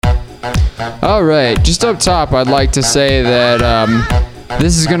All right, just up top, I'd like to say that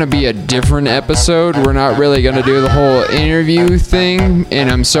this is going to be a different episode. We're not really going to do the whole interview thing, and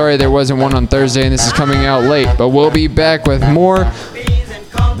I'm sorry there wasn't one on Thursday and this is coming out late, but we'll be back with more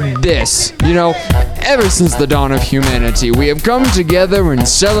this. You know, ever since the dawn of humanity, we have come together in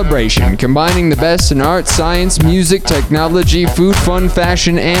celebration, combining the best in art, science, music, technology, food, fun,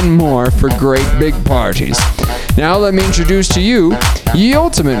 fashion, and more for great big parties. Now let me introduce to you Ye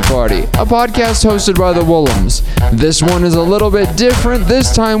Ultimate Party, a podcast hosted by the Woolhams. This one is a little bit different.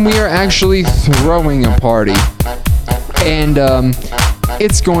 This time we are actually throwing a party. And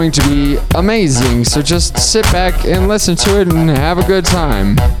it's going to be amazing. So just sit back and listen to it and have a good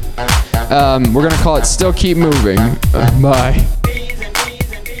time. We're going to call it Still Keep Moving. Bye.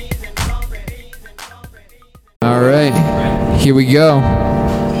 All right, here we go.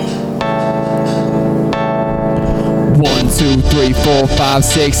 1, 2, 3, 4, 5,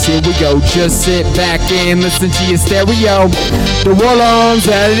 6, here we go. Just sit back and listen to your stereo. The Woolhams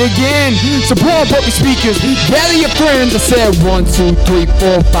at it again. So pump up your speakers, gather your friends. I said 1, 2, 3,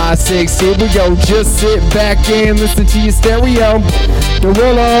 4, 5, 6, here we go. Just sit back and listen to your stereo. The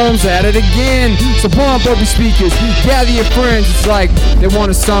Woolhams at it again. So pump up your speakers, gather your friends. It's like they want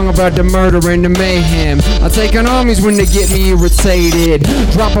a song about the murder and the mayhem. I take on armies when they get me irritated.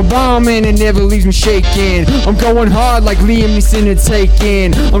 Drop a bomb and it never leaves me shaking. I'm going hard like Liam Neeson and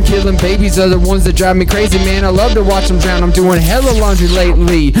Taken. I'm killing babies, are the ones that drive me crazy, man. I love to watch them drown. I'm doing hella laundry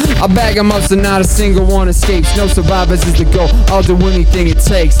lately. I bag them up so not a single one escapes. No survivors is the goal. I'll do anything it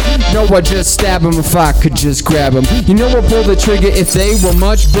takes. No, I just stab them if I could just grab them. You know I pull the trigger if they were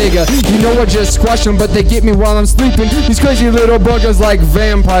much bigger. You know I just squash them, but they get me while I'm sleeping. These crazy little buggers like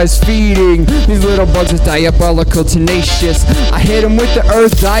vampires feeding. These little bugs are diabolical, tenacious. I hit them with the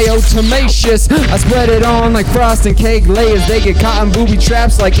earth, diatomaceous. I spread it on like frosting cake layers. They get caught in booby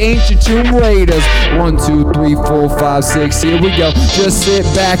traps like ancient tomb raiders. 1, 2, 3, 4, 5, 6, here we go. Just sit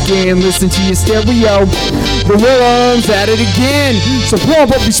back and listen to your stereo. The Woolhams at it again. So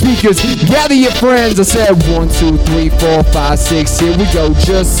pump up your speakers, gather your friends. I said 1, 2, 3, 4, 5, 6, here we go.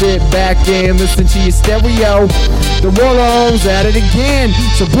 Just sit back and listen to your stereo. The Woolhams at it again.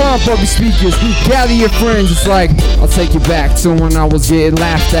 So pump up your speakers, gather your friends. It's like I'll take you back to when I was getting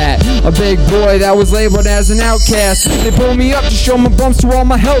laughed at. A big boy that was labeled as an outcast. They pulled me up to show my bumps to all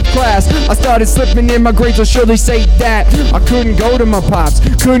my health class. I started slipping in my grades, I'll surely say that. I couldn't go to my pops,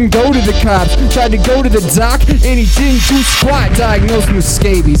 couldn't go to the cops. Tried to go to the doc and he didn't do squat. Diagnosed me with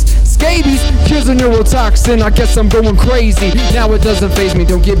scabies. Scabies kills a neurotoxin. I guess I'm going crazy. Now it doesn't faze me.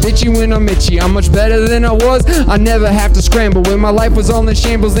 Don't get bitchy when I'm itchy. I'm much better than I was. I never have to scramble. When my life was all in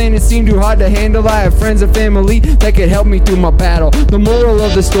shambles and it seemed too hard to handle, I have friends and family that could help me through my battle. The moral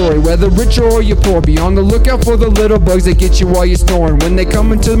of the story, whether rich or you're poor, be on the lookout for the little bugs that get you while you're snoring. When they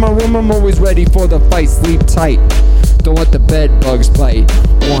come into my room, I'm always ready for the fight. Sleep tight. Don't let the bed bugs bite.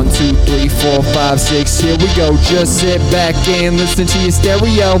 1, 2, 3, 4, 5, 6, here we go. Just sit back and listen to your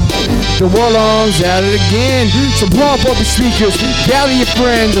stereo. The Woolhams at it again. So pump up your speakers, gather your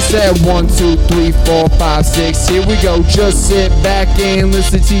friends. I said 1, 2, 3, 4, 5, 6, here we go. Just sit back and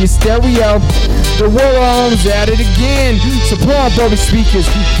listen to your stereo. The Woolhams at it again. So pump up your speakers,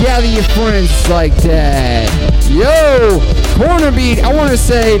 gather your friends. It's like that. Yo, Corner Beat, I want to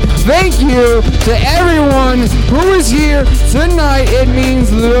say thank you to everyone who is here tonight. It means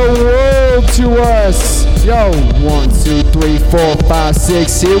the world to us. Yo, 1, 2, 3, 4, 5,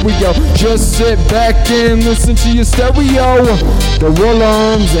 6, here we go. Just sit back and listen to your stereo. The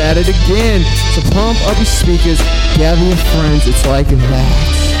Woolhams at it again. So pump up your speakers, gather your friends. It's like that.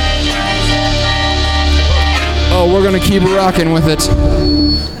 Oh, we're gonna keep rocking with it.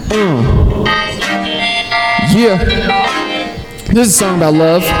 Yeah. This is a song about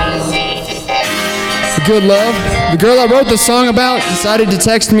love. Good love. The girl I wrote the song about decided to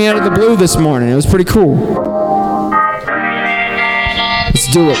text me out of the blue this morning. It was pretty cool. Let's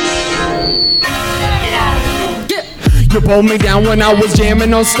do it. You pulled me down when I was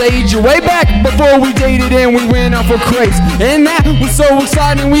jamming on stage way back before we dated and we went out for crates. And that was so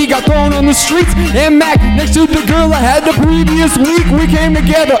exciting, we got thrown on the streets. And Mac next to the girl I had the previous week. We came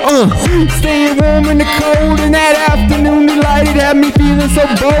together, staying warm in the cold. And that afternoon delight, it had me feeling so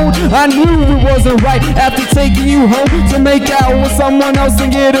bold. I knew it wasn't right after taking you home to make out with someone else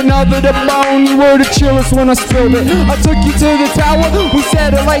and get another to bone. You were the chillest when I spilled it. I took you to the tower, we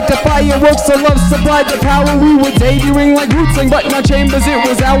set it like the fireworks. So love supplied the power, we were dating swing like Wu-Tang, but not Chambers, it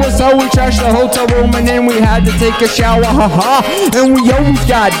was ours. So we trashed the hotel room and then we had to take a shower, haha. And we always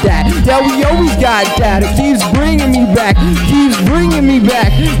got that, yeah, we always got that. It keeps bringing me back, keeps bringing me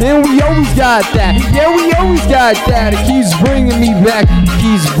back. And we always got that, yeah, we always got that. It keeps bringing me back,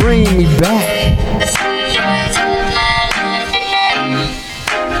 keeps bringing me back.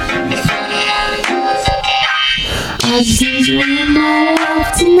 I just need you in my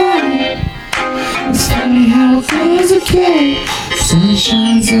life tonight. It's funny how it goes, okay. Sun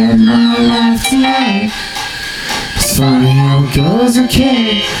shines in my life tonight. It's funny how it goes,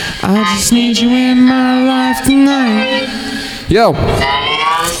 okay. I just need you in my life tonight. Yo.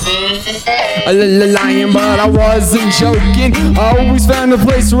 A little lying, but I wasn't joking. I always found a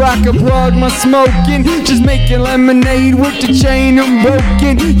place where I could plug my smoking. Just making lemonade with the chain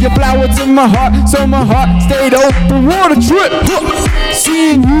unbroken. You flower to my heart, so my heart stayed open. What a trip!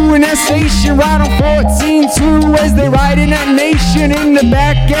 Seeing you in that station, right on 14-2 as they ride in that nation in the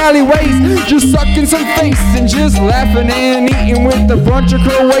back alleyways, just sucking some face and just laughing and eating with a bunch of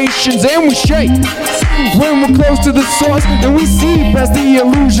Croatians. And we shake when we're close to the source, and we see past the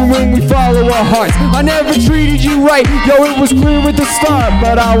illusion when we follow our hearts. I never treated you right, yo, it was clear at the start,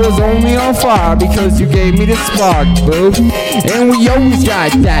 but I was only on fire because you gave me the spark, boo. And we always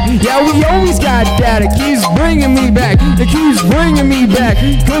got that, yeah, we always got that. It keeps bringing me back, it keeps bringing me back,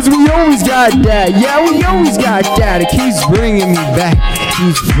 cause we always got that, yeah, we always got that. It keeps bringing me back,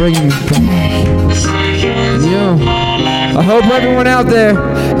 keeps bringing me back. And yo, I hope everyone out there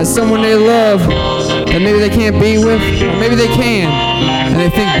has someone they love that maybe they can't be with, or maybe they can, and they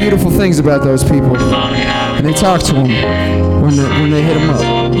think beautiful things about those people, and they talk to them when they hit them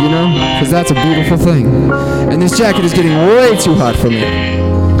up, you know, because that's a beautiful thing. And this jacket is getting way too hot for me.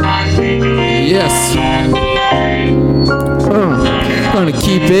 Yes. Gonna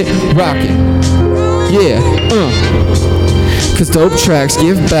keep it rocking. Yeah. Cause dope tracks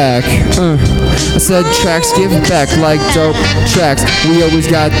give back. I said tracks give back like dope tracks. We always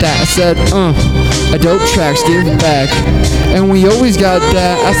got that. I said, a dope tracks give back. And we always got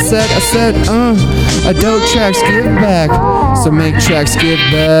that. I said, a dope tracks give back. So make tracks give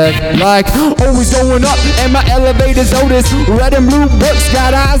back. Like always going up and my elevator's Otis. Red and blue books,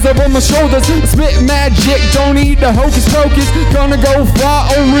 got eyes over my shoulders. Spit magic, don't need the hocus pocus. Gonna go far,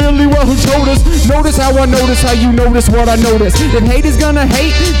 oh really, well who told us? Notice how I notice how you notice what I notice. If haters gonna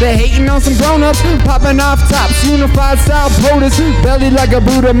hate, they're hating on some grown-ups. Popping off tops, unified style POTUS. Belly like a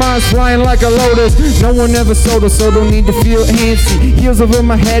Buddha, mind's flying like a lotus. No one ever sold us, so don't need to feel antsy. Heels over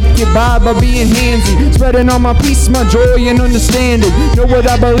my head, get by being handsy. Spreading all my peace, my joy and understanding. Know what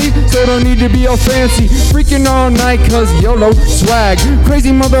I believe, so don't need to be all fancy. Freaking all night, cause YOLO swag.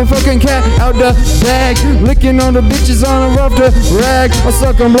 Crazy motherfucking cat out the bag. Licking on the bitches on a rough to rag. I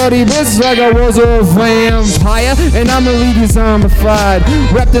suck on bloody bitches like I was a vampire. And I'ma leave you zombified,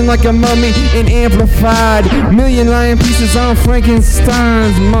 wrapped in like a mummy and amplified. Million lying pieces on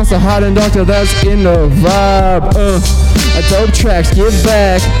Frankenstein's monster, hot and doctor, that's in the vibe. A dope tracks give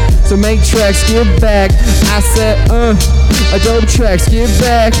back, so make tracks give back. I said, a dope tracks give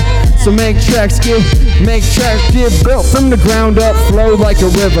back, so make tracks give built from the ground up, flow like a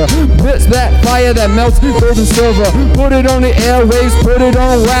river. Bits that fire that melts gold and silver. Put it on the airwaves, put it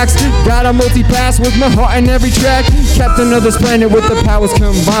on wax. Got a multi-pass with my heart in every track. Captain of this planet with the powers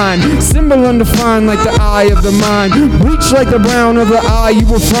combined. Symbol undefined like the eye of the mind. Bleach like the brown of the eye you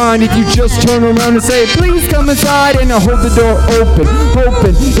will find if you just turn around and say, please come inside, and I hold the door open,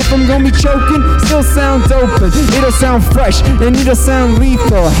 hoping if I'm gonna be choking, still sounds open. It'll sound fresh and it'll sound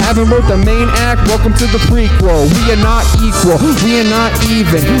lethal. Haven't wrote the main act, welcome to the prequel. We are not equal, we are not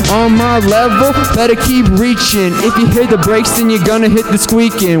even. On my level, better keep reaching. If you hear the brakes, then you're gonna hit the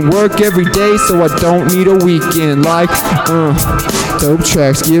squeaking. Work every day, so I don't need a weekend. Like, dope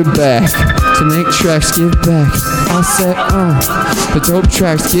tracks give back, to make tracks give back. I said, the dope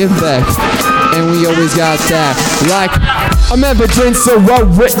tracks give back, and we always got that. Like, I'm evidence of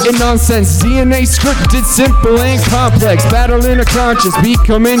well-written nonsense. DNA scripted, simple and complex. Battling a conscience,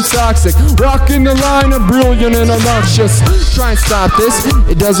 becoming toxic. Walking the line of brilliant and obnoxious. Try and stop this,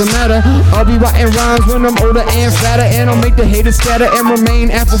 it doesn't matter. I'll be writing rhymes when I'm older and fatter, and I'll make the haters scatter and remain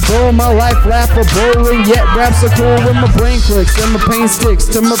affable. My life laughable, and yet raps are cool when my brain clicks and my pain sticks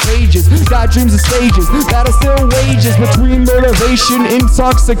to my pages. Got dreams of stages, battle still wages between motivation,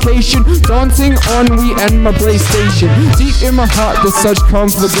 intoxication, daunting ennui, and my PlayStation. Deep in my heart there's such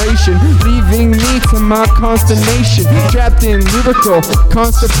conflagration, leaving me to my consternation. Trapped in lyrical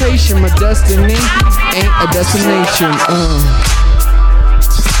constipation, my destiny ain't a destination.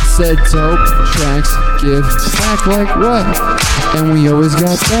 said dope tracks give back like what? And we always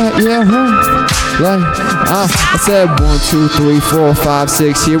got that, yeah, huh? Like, I said 1, 2, 3, 4, 5,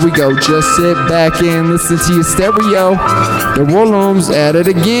 6, here we go. Just sit back and listen to your stereo. The Woolums at it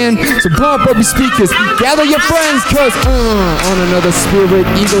again. So pump up your speakers, gather your friends, cause on another spirit,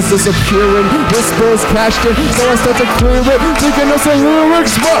 eagles disappearing, whispers cashed in, so I start to clear it, thinking of some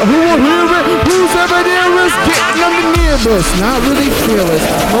lyrics, but who will hear it? Who's ever nearest? Getting underneath us, not really fearless,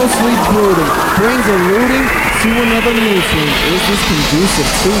 mostly brooding, brains eluding to another meeting. Is this conducive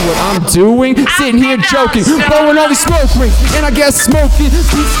to what I'm doing? Sitting here joking, blowing all these smoke rings, and I guess smoking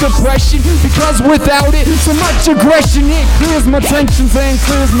beats depression, because without it, so much aggression, it clears my tensions and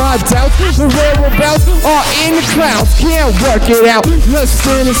clears my doubts. The whereabouts are in the clouds, can't work it out,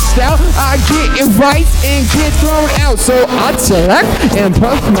 listen and stout, I get it right and get thrown out, so I select and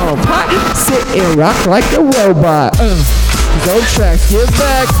puff my pot, sit and rock like a robot. Dope tracks give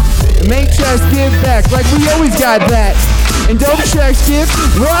back, make tracks give back, like we always got that. And dope tracks give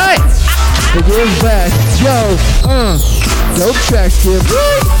what? They give back, yo, dope tracks give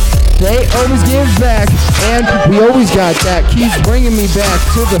what? They always give back, and we always got that. Keeps bringing me back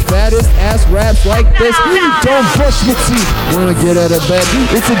to the fattest ass raps like this. Don't brush my teeth when I get out of bed.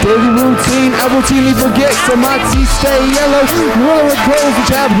 It's a daily routine, I routinely forget, so my teeth stay yellow. Roller clothes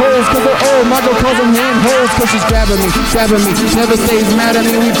which have holes, cause they're old. My girl calls them handholds, cause she's grabbing me. Never stays mad at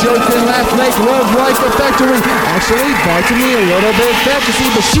me. We joke and laugh, make love like a factory. Actually, back to me a little bit fantasy,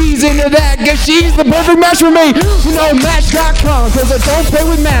 but she's into that, cause she's the perfect match for me. You know, Match.com, cause I don't play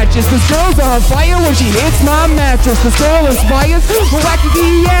with matches. This girl's on fire when she hits my mattress. This girl inspires wacky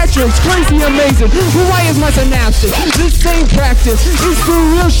theatrics, crazy amazing. Why is my synapses? This same practice is for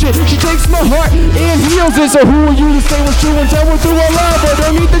real shit. She takes my heart and heals it. So who are you to say what's true and tell what's through a lover?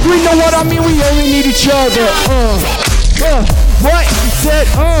 Don't need the green, know what I mean? We only need each other. What? Said,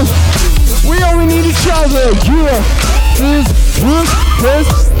 we only need each other. Yeah.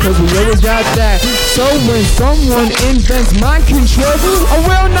 Cause we always got that. So when someone invents mind control, I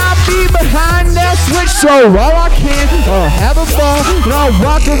will not be behind that switch. So while I can, I'll have a ball and I'll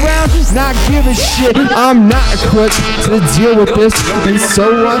walk around, not give a shit. I'm not equipped to deal with this, and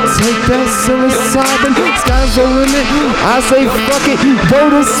so I take that psilocybin. Sky's the limit. I say fuck it, go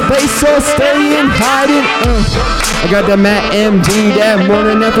to space or stay in hiding. I got that Matt MD, that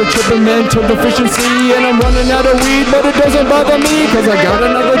morning after tripping mental deficiency, and I'm running out of weed, but it doesn't bother me, cause I got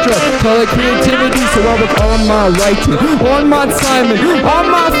another drug, call it creativity, so I work on my writing, on my timing, on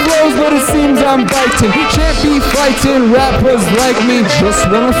my flows, but it seems I'm biting, can't be fighting, rappers like me just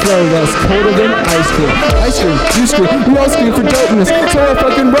wanna flow that's colder than ice cream, you scream, you all scream for dopeness, so I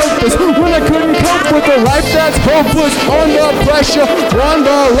fucking wrote this, when I couldn't cope with a life that's hopeless, under pressure, on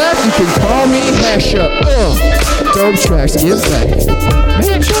the left, you can call me Hesher. Dope tracks give back.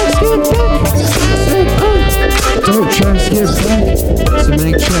 Make tracks give back. Dope tracks give back. So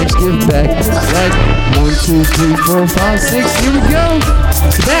make tracks give back. Like 1, 2, 3, 4, 5, 6. Here we go.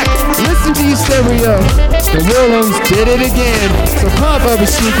 Back. Listen to your stereo. The Woolums did it again. So pump up your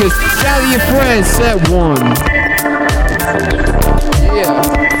speakers. Gather your friends. Set 1. Yeah.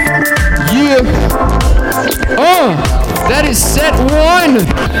 That is set 1.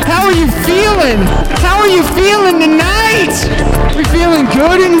 How are you feeling? How are you feeling tonight? We feeling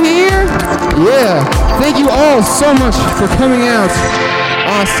good in here? Yeah. Thank you all so much for coming out.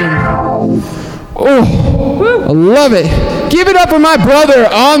 Awesome. I love it. Give it up for my brother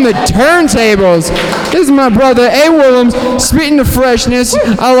on the turntables. This is my brother, A. Woolums, spitting the freshness.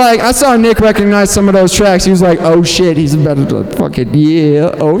 I saw Nick recognize some of those tracks. He was like, oh shit, he's about to fucking,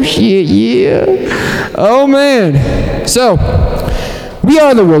 yeah. Oh shit, yeah. Oh man. So, we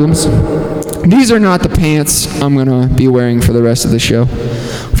are the Woolums. These are not the pants I'm gonna be wearing for the rest of the show.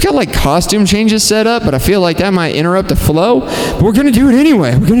 We've got like costume changes set up, but I feel like that might interrupt the flow. But we're gonna do it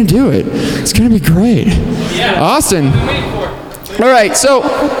anyway. We're gonna do it. It's gonna be great. Yeah. Awesome. All right, so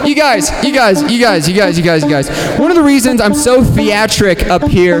you guys. One of the reasons I'm so theatric up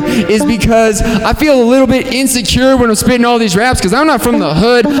here is because I feel a little bit insecure when I'm spitting all these raps because I'm not from the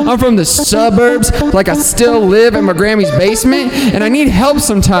hood. I'm from the suburbs. Like I still live in my Grammy's basement, and I need help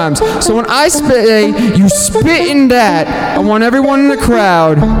sometimes. So when I spit, you spit in that. I want everyone in the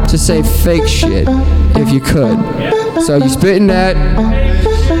crowd to say fake shit, if you could. So you spit in that.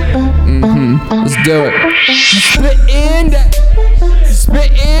 Let's do it. You spit in that.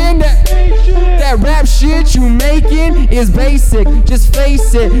 Spit in that rap shit you making is basic. Just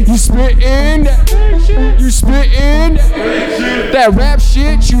face it. You spit in that. You spit in that rap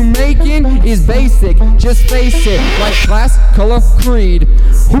shit you making is basic. Just face it. Like class, color, creed.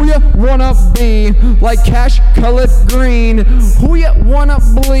 Who you wanna be? Like cash colored green. Who you wanna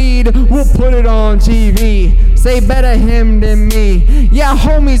bleed? We'll put it on TV. Say better him than me. Yeah,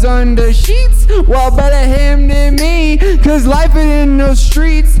 homies under sheets. Well, better him than me. Cause life in the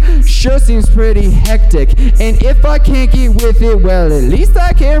streets sure seems pretty hectic. And if I can't get with it, well, at least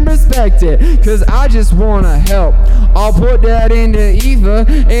I can respect it. Cause I just wanna help. I'll put that in the ether.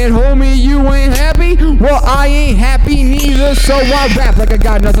 And homie, you ain't happy? Well, I ain't happy neither. So I rap like I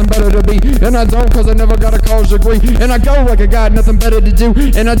got nothing better to be. And I don't cause I never got a college degree. And I go like I got nothing better to do.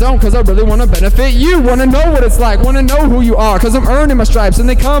 And I don't cause I really wanna benefit you. Wanna know what it's like, wanna know who you are. Cause I'm earning my stripes and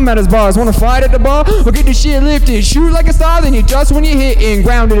they come at us bars. Wanna fight at the bar or get the shit lifted. Shoot like a star, then you just when you're hitting.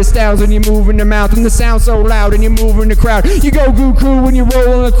 Grounded it styles when you move in the mouth. And the sound so loud and you move in the crowd. You go Goku when you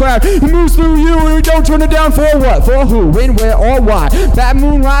roll in the crowd. It moves through you and you don't turn it down for what? For who, when, where, or why? That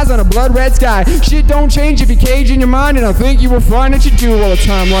moon rise on a blood red sky. Shit don't change if you cage in your mind. And I think you will find that you do all the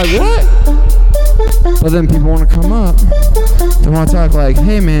time. Like what? But then people want to come up. They want to talk like,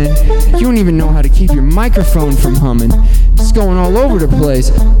 hey man, you don't even know how to keep your microphone from humming. It's going all over the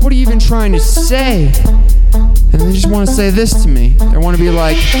place. What are you even trying to say? And they just want to say this to me. They want to be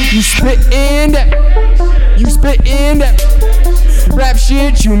like, you spit in that. You spit in that. Rap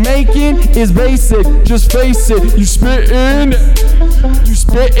shit you making is basic. Just face it. You spit in that. You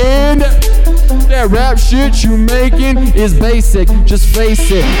spit in that. That rap shit you making is basic. Just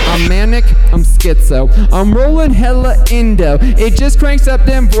face it. I'm manic. I'm schizo. I'm rolling hella Indo. It just cranks up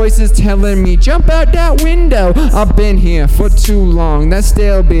them voices telling me jump out that window. I've been here for too long. That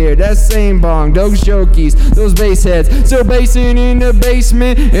stale beer, that same bong, those jokies, those bass heads, still basing in the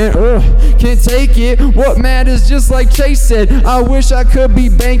basement. And can't take it. What matters, just like Chase said, I wish I could be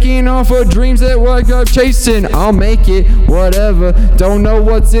banking off of dreams that what I'm chasing. I'll make it, whatever. Don't know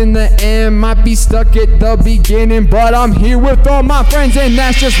what's in the end. Might be stuck at the beginning, but I'm here with all my friends, and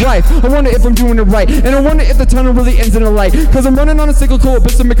that's just life. I wonder if I'm doing it right, and I wonder if the tunnel really ends in a light. Cause I'm running on a cyclical,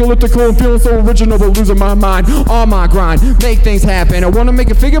 elliptical, and feeling so original, but losing my mind on my grind. Make things happen. I wanna make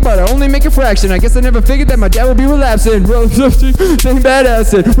a figure, but I only make a fraction. I guess I never figured that my dad would be relapsing. Same bad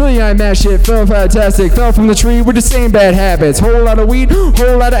acid. Really, I'm mad shit. Felt fantastic. Fell from the tree with the same bad habits. Whole lot of weed,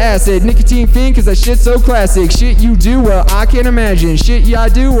 whole lot of acid. Nicotine fiend, cause that shit's so classic. Shit you do, well, I can't imagine. Shit yeah, I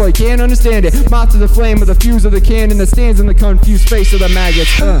do, well, I can't understand it. Moth to the flame with the fuse of the cannon that stands in the confused face of the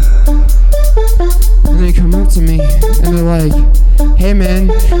maggots. And they come up to me and they're like, hey man,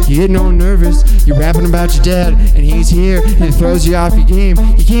 you're getting all nervous. You're rapping about your dad and he's here and it throws you off your game.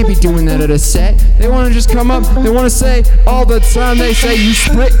 You can't be doing that at a set. They want to just come up, they want to say all the time, they say you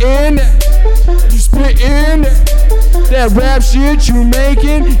split in. You split in. That rap shit you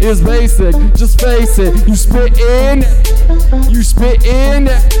making is basic. Just face it. You spit in. You spit in.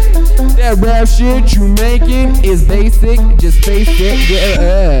 That rap shit you making is basic. Just face it.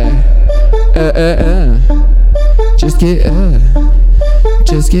 Just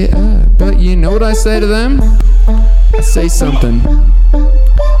get But you know what I say to them? I say something.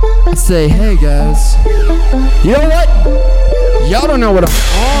 I say, hey guys, you know what? Y'all don't know what I'm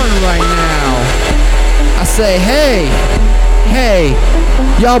on right now. I say, hey,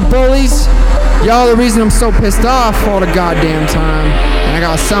 y'all bullies, y'all the reason I'm so pissed off all the goddamn time, and I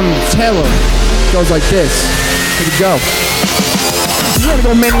got something to tell them. It goes like this. Here we go. You wanna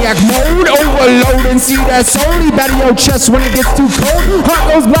go maniac mode, overload and see that solely battle your chest when it gets too cold. Heart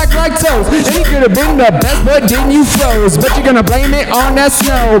goes black like toast, and he could have been the best, but didn't you froze? But you're gonna blame it on that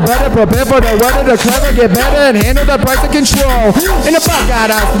snow. Better prepare for the weather, the clever get better and handle the price of control. And the buck got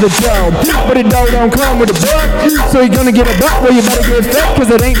out for the dough, but the dough don't come with a buck. So you're gonna get a buck, well you better get fed,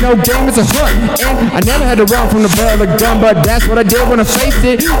 cause it ain't no game, it's a hunt. And I never had to run from the barrel of gun, but that's what I did when I faced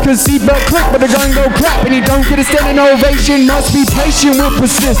it. Cause seatbelt click, but the gun go crap, and you don't get a standing ovation. Must be patient with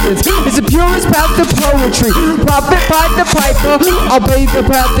persistence. It's the purest path to poetry. Prophet pipe the piper. I'll bathe the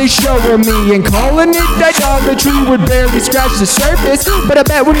path they showing me, and calling it idolatry would barely scratch the surface. But I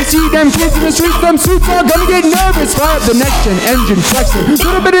bet when you see them kids in the streets, them suits are gonna get nervous. Fire up the next gen engine flexing.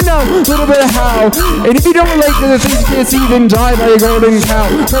 Little bit of no, little bit of how. And if you don't relate to the things you can't see, then die by a golden cow.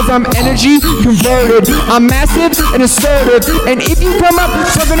 Cause I'm energy converted. I'm massive and assertive. And if you come up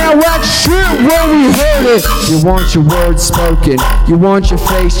something out whack shit, well we heard it. You want your words spoken. You want your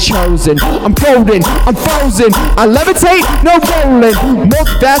face chosen. I'm folding, I'm frozen. I levitate, no rolling.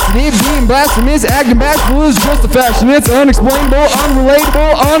 Multifaceted, being blasphemous, acting bashful is just a fashion. It's unexplainable,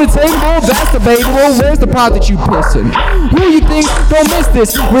 unrelatable, unattainable. That's debatable. Where's the pot that you pissin'? Who you think don't miss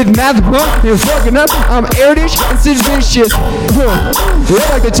this? With math blunt and fucking up, I'm airdish and vicious. I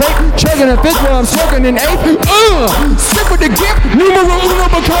like to take, chugging a fifth while I'm smoking an eighth. Sip with the gift, numero uno,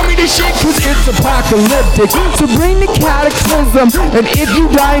 become me the shit, cause it's apocalyptic. So bring the cataclysm. And if you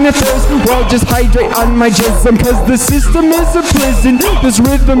dying of thirst, well, just hydrate on my jism, cause the system is a prison, this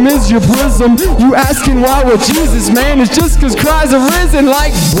rhythm is your prism. You asking why? Well, Jesus, man, it's just cause Christ are risen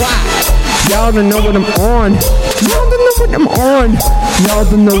like black. Y'all don't know what I'm on. Y'all don't know what I'm on. Y'all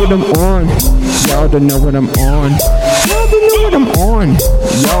don't know what I'm on. Y'all don't know what I'm on. Y'all don't know what I'm on.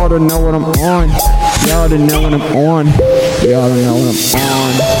 Y'all don't know what I'm on. Y'all don't know what I'm on. Y'all don't know what I'm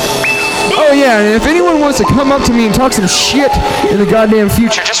on. Oh yeah, and if anyone wants to come up to me and talk some shit in the goddamn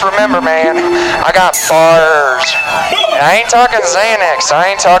future, just remember, man, I got bars. And I ain't talking Xanax,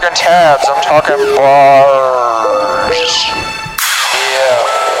 I ain't talking tabs, I'm talking bars.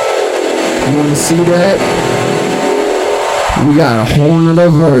 Yeah. You wanna see that? We got a whole nother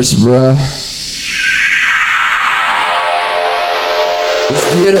verse, bruh.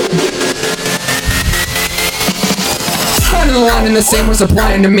 Let's get it. The line in the same we're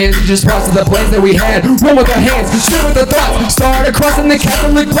supplying demands. Just process the plans that we had. Roll with our hands, spin with the thoughts. Start crossing the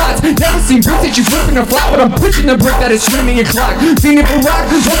Catholic plots. Never seen bricks that you flipping a flat, but I'm pushing the brick that is screaming your clock. Feeding for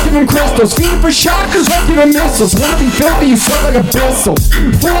rock, let's give him crystals. Feeding for shock, let's give him missiles. Wanna be filthy, you suck like a pistol.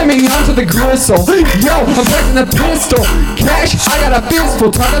 Flaming onto the gristle. Yo, I'm pressing the pistol. Cash, I got a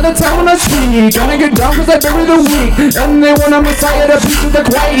fistful. Talk at the time when I speak. Gonna get down cause I bury the weak. And they want a messiah to preach to the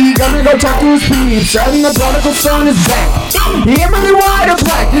quiet. Gonna go talk to his peeps. And the prodigal son is back. He ain't really white or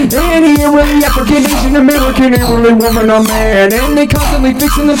black, and he ain't really African, Asian, American, ain't really woman or man. And they constantly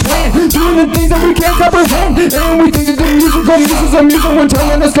fixing the plan, doing the things that we can't comprehend. And we think that the musical muses are music when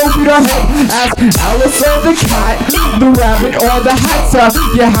telling us go feed our head. Ask Alice or the cat, the rabbit or the hatter.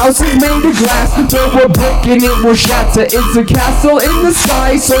 Your house is made of glass, but we're breaking it will shatter. It's a castle in the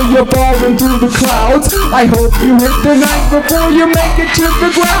sky, so you're falling through the clouds. I hope you hit the night before you make it to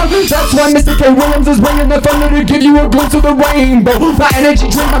the ground. That's why Mr. K. Williams is bringing the thunder to give you a glimpse of the rainbow. My energy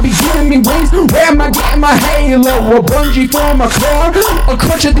drink might be giving me wings. Where am I getting my halo? A bungee from a car, a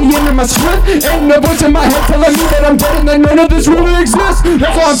crutch at the end of my script, and a voice in my head telling me that I'm dead and that none of this really exists.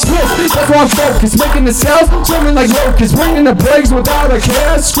 That's why I'm pissed, that's why I'm focused, making the cells swimming like locusts, bringing the plagues without a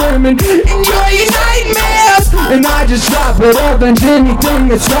care, screaming, enjoy your nightmares. And I just drop it up and anything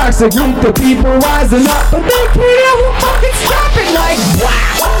that's toxic, meet the people rising up, but they can't ever fucking stop it like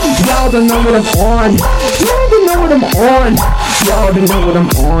wow. Y'all don't know what I'm on. Y'all don't know what I'm on. Y'all don't know what I'm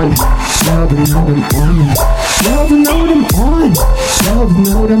on. Y'all don't know what I'm on. Y'all don't know what I'm on. Y'all don't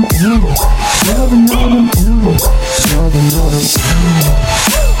know what I'm on. Y'all don't know what I'm on. Y'all don't know what I'm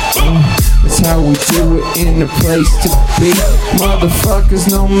on. That's how we do it in the place to be. Motherfuckers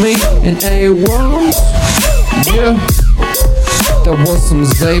know me and A1. Yeah, that was some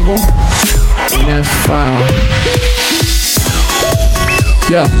Zabel and that's fine.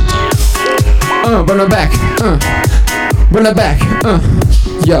 Yeah. Run it back. Run it back.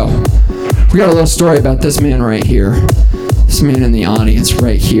 Yo. We got a little story about this man right here. This man in the audience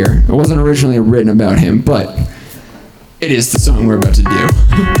right here. It wasn't originally written about him, but it is the song we're about to do.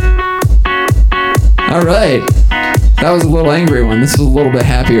 Alright. That was a little angry one. This is a little bit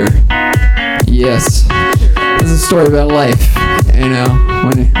happier. Yes. This is a story about life. You know,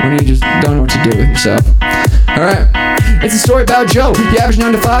 when you just don't know what to do with yourself. Alright. It's a story about Joe. The average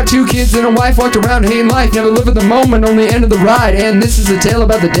 9 to 5, 2 kids and a wife, walked around hating life, never living the moment, only end of the ride. And this is a tale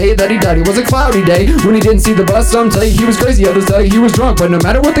about the day that he died. It was a cloudy day when he didn't see the bus. Some tell you he was crazy, others tell you he was drunk. But no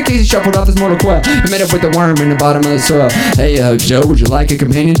matter what the case, he shuffled off his mortal coil and met up with the worm in the bottom of the soil. Hey, Joe, would you like a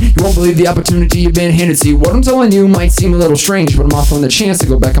companion? You won't believe the opportunity you've been handed. See, what I'm telling you might seem a little strange, but I'm offering the chance to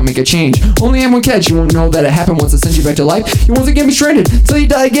go back and make a change. Only in one catch, you won't know that it happened once I send you back to life. You won't again be stranded till you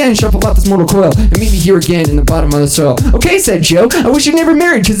die again. Shuffle off this mortal coil and meet me here again in the bottom of the soil. Okay, said Joe, I wish you'd never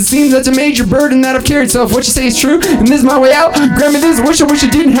married, cause it seems that's a major burden that I've carried. So if what you say is true, and this is my way out, grant me this wish, I wish I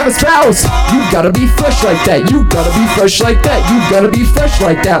didn't have a spouse. You gotta be fresh like that, you gotta be fresh like that, you gotta be fresh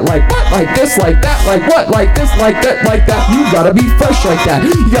like that, like what, like this, like that, like what, like this, like that, like that. You gotta be fresh like that,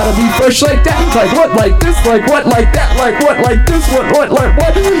 you gotta be fresh like that, like what, like this, like what, like that, like what, like this, what, like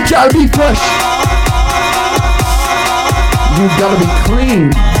what. You gotta be fresh. You gotta be clean.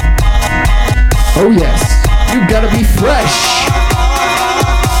 Oh yes, you gotta be fresh.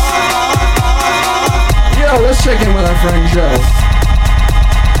 Let's check in with our friend Joe.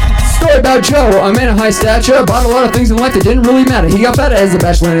 Story about Joe, a man of high stature, bought a lot of things in life that didn't really matter. He got fatter as a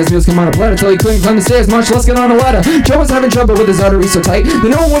bachelor and his meals came on a platter till he couldn't climb the stairs, much less get on a ladder. Joe was having trouble with his arteries so tight that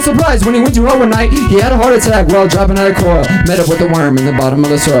no one was surprised when he went to hell one night. He had a heart attack while dropping out of coil. Met up with the worm in the bottom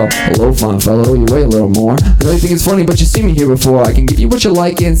of the soil. Hello, fine fellow, you weigh a little more. I really think it's funny, but you see me here before. I can give you what you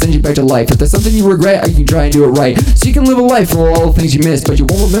like and send you back to life. If there's something you regret, I can try and do it right. So you can live a life full of all the things you missed, but you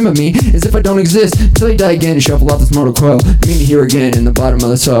won't remember me as if I don't exist until you die again and shuffle off this mortal coil. Meet me here again in the bottom of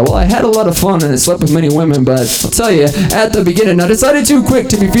the soil. Well, I had a lot of fun and I slept with many women, but I'll tell you, at the beginning I decided too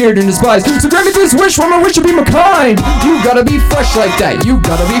quick to be feared and despised. So grant me this wish, for my wish to be my kind. You gotta be fresh like that. You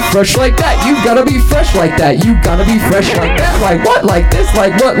gotta be fresh like that. You gotta be fresh like that. You gotta be fresh like that. Like what? Like this?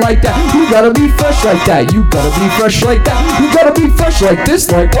 Like what? Like that? You gotta be fresh like that. You gotta be fresh like that. You gotta be fresh like this.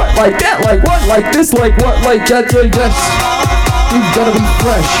 Like what? Like that? Like what? Like this? Like what? Like that? Like this? You gotta be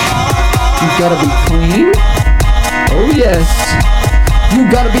fresh. You gotta be clean. Oh yes. You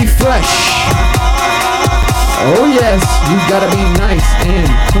gotta be fresh. Oh yes. You gotta be nice and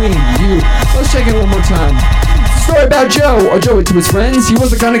clean. Let's check it one more time. Story about Joe, or Joey to his friends. He was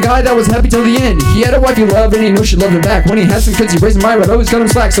the kind of guy that was happy till the end. He had a wife he loved and he knew she loved him back. When he had some kids he raised them right, but always cut him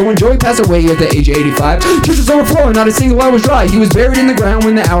slack. So when Joey passed away at the age of 85, church was overflowing, not a single eye was dry. He was buried in the ground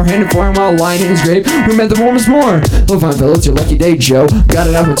when the hour handed for him while lying in his grave. We met the warmest morn. Well, fine, Bill, it's your lucky day, Joe. Got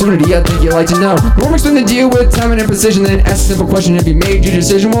an opportunity, I think you'd like to know. The woman explained the deal with time and precision, then asked a simple question: have you made your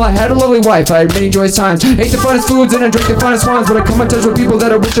decision? Well, I had a lovely wife, I had many joyous times, ate the finest foods and I drank the finest wines, but I come in touch with people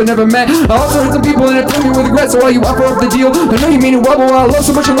that I wish I never met. I also heard some people and it filled me with regret. So while you offer up the deal, I know you mean it well, but while I love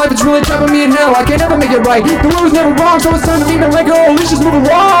so much in life, it's really trapping me in hell. I can't ever make it right. The world was never wrong, so it's time to leave and let go. Let's just move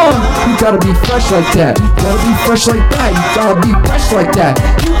along. You gotta be fresh like that. You gotta be fresh like that. You gotta be fresh like that.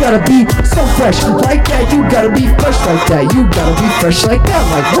 You gotta be so fresh like that. You gotta be fresh like that. You gotta be fresh like that.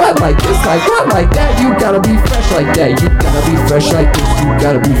 Like what? Like this? Like what? Like that? You gotta be fresh like that. You gotta be fresh like this. You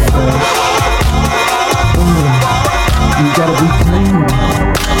gotta be fresh. You gotta be clean.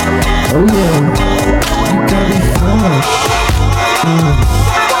 Oh yeah. You gotta be fresh.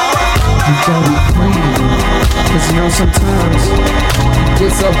 You gotta be clean. Cause you know sometimes you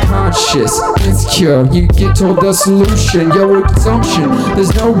get self-conscious, insecure. You get told the solution, your consumption.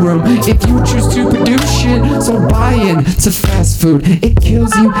 There's no room if you choose to produce shit. So buying to fast food, it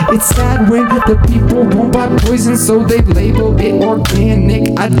kills you. It's sad when the people won't buy poison, so they label it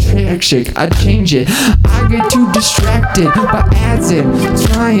organic. I'd change it. I get too distracted by ads and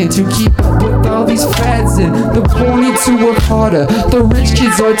trying to keep up with all these fads, and the poor need to work harder. The rich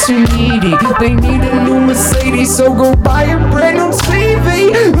kids are too needy. They need a new Mercedes, so go buy a brand new TV.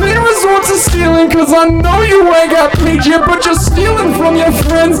 They resort to stealing, cause I know you ain't got paid yet, but you're stealing from your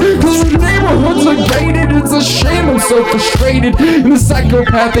friends, cause your neighborhoods are gated. It's a shame, I'm so frustrated in the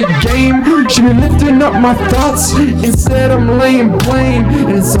psychopathic game. Should be lifting up my thoughts, instead I'm laying blame.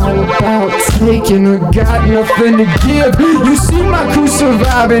 And it's all about taking, I got nothing to give. You see my crew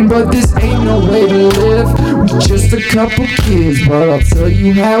surviving, but this ain't no way to live. We're just a couple kids, but I'll tell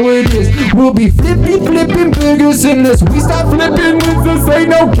you how it is. We'll be flipping burgers unless we stop flipping. This ain't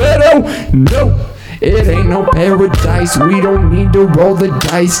no ghetto, no. It ain't no paradise. We don't need to roll the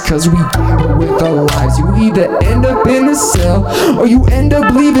dice, cause we gamble with our lives. You either end up in a cell or you end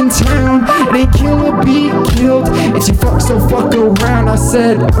up leaving town. It ain't kill or be killed. It's your fuck, so fuck around. I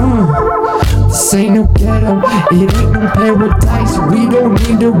said, this ain't no ghetto. It ain't no paradise. We don't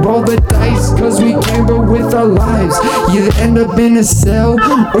need to roll the dice, cause we gamble with our lives. You either end up in a cell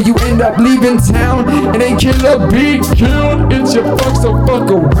or you end up leaving town. It ain't kill or be killed. It's your fuck, so fuck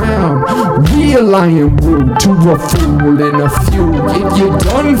around. Realign rude to a fool in a few. If you're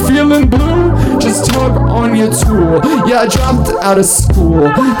done feeling blue, just tug on your tool. Yeah, I dropped out of school,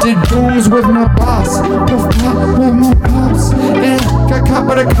 did dooms with my boss, puffed up with my pops, and got caught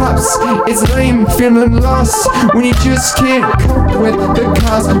by the cops. It's lame feeling lost when you just can't cope with the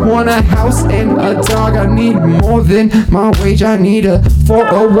cost. Want a house and a dog, I need more than my wage. I need a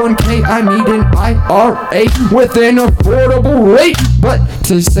 401k, I need an IRA with an affordable rate. But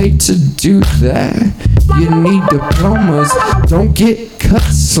to say to do that, you need diplomas. Don't get cut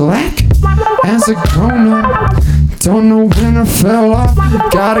slack as a grown-up. Don't know when I fell off,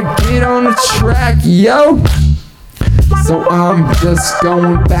 gotta get on the track, yo. So I'm just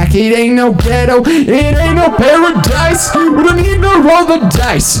going back. It ain't no ghetto, it ain't no paradise. We don't need to roll the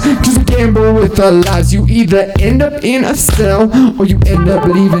dice, cause we gamble with our lives. You either end up in a cell or you end up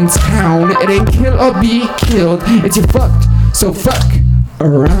leaving town. It ain't kill or be killed, it's you fucked, so fuck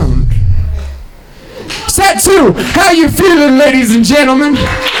around. Set 2, how you feeling, ladies and gentlemen?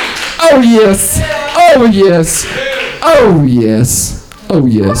 Oh yes, oh yes, oh yes, oh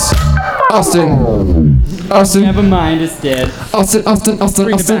yes. Austin. Never mind, it's dead. Austin.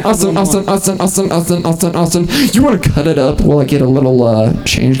 You wanna cut it up while I get a little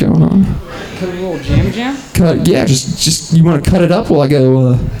change going on? Cut a little jam? Yeah, just you wanna cut it up while I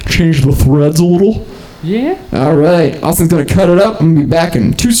go change the threads a little? Yeah. Alright, Austin's gonna cut it up. I'm gonna be back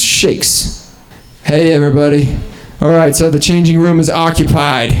in 2 shakes. Hey everybody. Alright, so the changing room is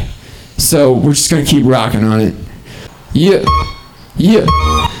occupied. So we're just gonna keep rocking on it. Yeah. Yo.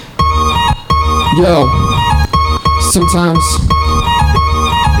 Sometimes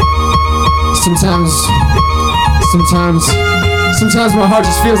Sometimes my heart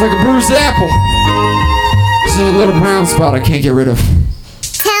just feels like a bruised apple. There's a little brown spot I can't get rid of.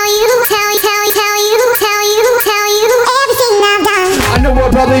 I know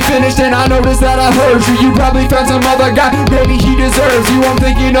we're probably finished and I noticed that I heard you. You probably found some other guy, maybe he deserves you. I'm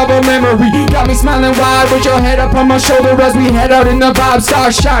thinking of a memory, got me smiling wide with your head up on my shoulder as we head out in the vibe.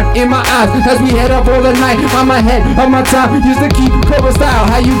 Stars shine in my eyes as we head up for the night. On my head, on my time, used to keep Cobra style.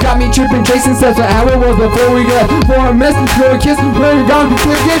 How you got me tripping, chasing steps for how it was before we left. For a mess, for a kiss, when you're gone,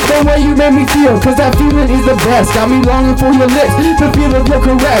 forget the way you made me feel. Cause that feeling is the best, got me longing for your lips, to feel of your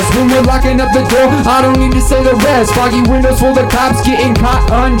caress. When we're locking up the door, I don't need to say the rest. Foggy windows full of cops, getting caught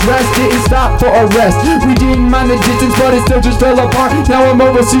undressed, didn't stop for a rest. We didn't mind the distance, but it still just fell apart. Now I'm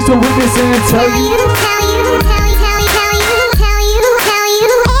overseas to witness and tell you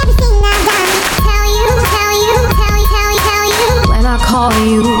when I call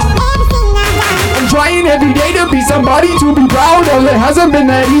you. I'm trying every day to be somebody to be proud of. It hasn't been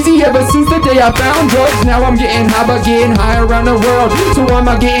that easy ever since the day I found drugs. Now I'm getting high, but getting high around the world. So I'm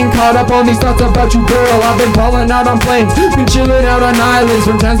not getting caught up on these thoughts about you, girl. I've been falling out on planes, been chilling out on islands,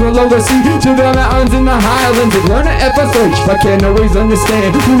 from times below the sea to the mountains in the highlands. I've learned to FSH, but can't always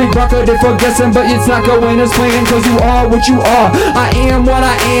understand. Unique rocker, they for guessing, but it's not going as planned. Cause you are what you are, I am what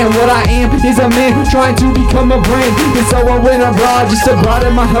I am. What I am is a man trying to become a brand. And so I went abroad just to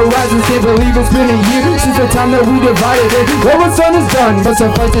broaden my horizons. Can't believe it's been a year since the time that we divided it. Well, what's done is done, but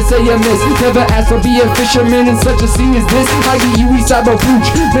suffice to say you miss. Never asked to be a fisherman in such a sea as this. I get you east side of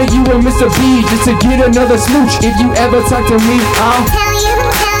Pooch, make you a Mr. B just to get another smooch. If you ever talk to me, I'll tell you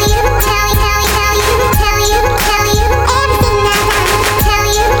everything I've done.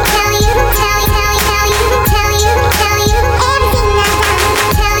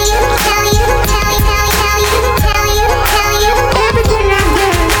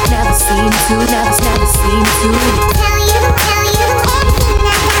 Never seem to.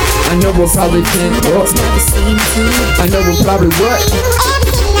 I know we'll probably can't. I know we'll probably what?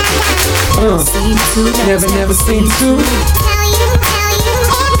 Never seem to.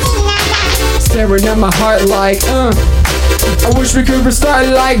 Staring at my heart like, I wish we could restart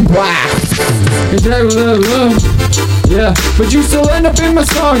like, wow. Yeah, but you still end up in my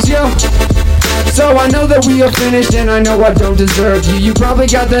songs, yo. So I know that we are finished and I know I don't deserve you. You probably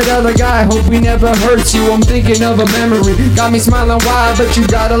got that other guy, hope we never hurts you. I'm thinking of a memory, got me smiling wide, but you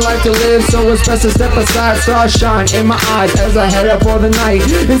got a life to live, so it's best to step aside. Stars shine in my eyes as I head up for the night.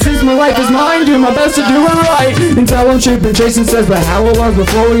 And since my life is mine, do my best to do it right. Until I'm tripping, chasing says, but how it was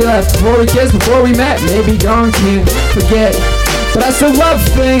before we left, before we kissed, before we met. Maybe gone, can't forget, but I still love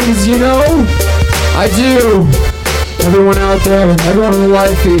things, you know, I do. Everyone out there, everyone on the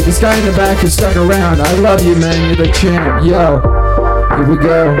live feed, this guy in the back who stuck around, I love you, man, you're the champ. Yo, here we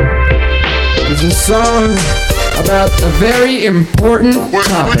go. This is a song about a very important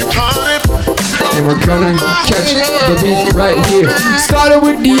topic, and we're gonna catch the beat right here. Started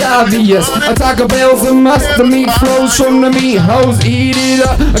with the obvious, I Taco Bell's a must. The meat flows from the meat hoes, eat it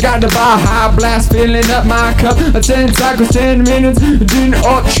up. I got the Baja Blast filling up my cup. A 10 tacos, 10 minutes, dinner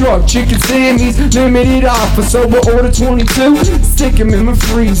or truck. Chicken Sammy's limited offer, so we'll order 22. Stick them in my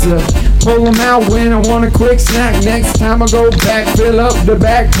freezer, pull them out when I want a quick snack. Next time I go back, fill up the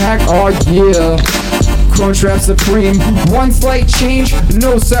backpack, oh yeah. Crunchwrap Supreme, one slight change,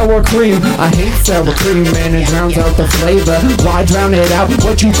 no sour cream. I hate sour cream, man, it drowns out the flavor. Why drown it out?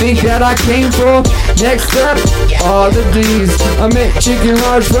 What you think that I came for? Next up, all of these. I make chicken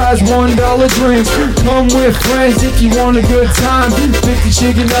large fries, $1 drinks. Come with friends if you want a good time. 50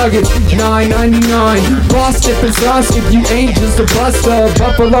 chicken nuggets, $9.99. Boss dipping sauce if you ain't just a buster.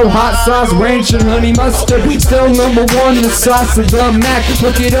 Buffalo hot sauce, ranch and honey mustard. Still number one, the sauce of the Mac.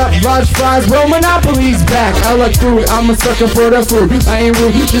 Look it up, large fries, well, Monopoly's back. I like food, I'm a sucker for the food. I ain't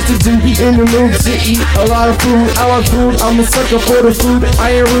rude, just a dude in the mood to eat a lot of food. I like food, I'm a sucker for the food.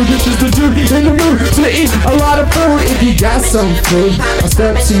 I ain't rude, just a dude in the mood to eat a lot of food. If you got some food, I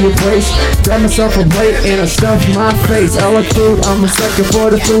step to your place, grab myself a plate and I stuff my face. I like food, I'm a sucker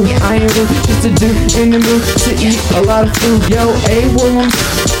for the food. I ain't rude, just a dude in the mood to eat a lot of food. Yo, A1,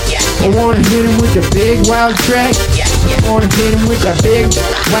 I wanna hit him with the big wild track. I wanna hit him with that big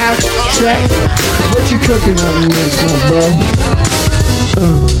wild track. What you cooking on this one, bro?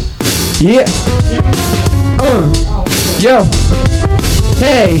 Yeah. Yo.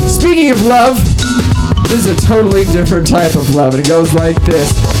 Hey, speaking of love, this is a totally different type of love. It goes like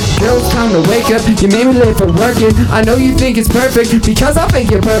this. girl, it's time to wake up. You made me late for working. I know you think it's perfect because I think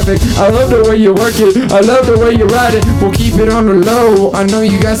you're perfect. I love the way you work it. I love the way you ride it. We'll keep it on the low. I know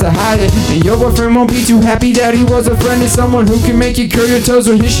you guys to hide it. And your boyfriend won't be too happy that he was a friend of someone who can make you curl your toes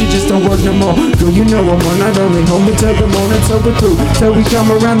when his shit just don't work no more. Girl, you know I'm one night only, home until the morning, so we're through. Till we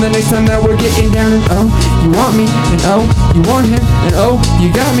come around the next time that we're getting down. And oh, you want me, and oh, you want him, and oh, you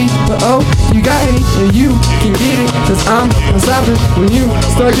got me, but oh, you got it, and you can get it, cause I'm stopping when you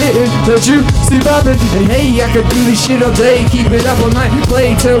start getting that you see poppin'. And hey, I could do this shit all day, keep it up all night,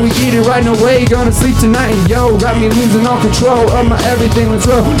 play till we get it right, no way, gonna sleep tonight. And yo, got me losing all control of my everything, let's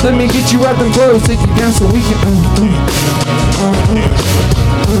roll. Let me get you out them clothes, take you down so we can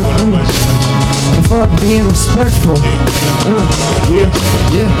fuck being respectful. I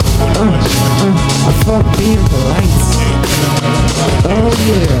fuck being polite. Oh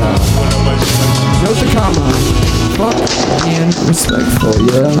yeah. Note the comma. Fuck being respectful.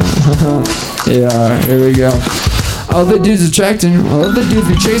 Yeah. Yeah. Here we go. All the dudes attracting, all the dudes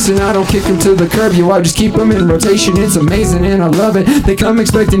be chasing. I don't kick them to the curb, yo, I just keep them in rotation. It's amazing and I love it. They come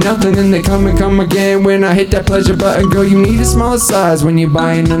expecting nothing and they come and come again. When I hit that pleasure button, girl, you need a smaller size when you're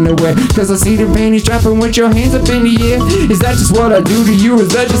buying underwear. Cause I see the panties dropping with your hands up in the air. Is that just what I do to you? Is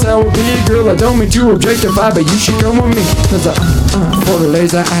that just how it be? Girl, I don't mean to objectify, but you should come with me. Cause for the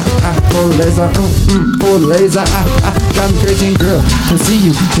laser, for the laser, for the laser, got me crazy, girl. To see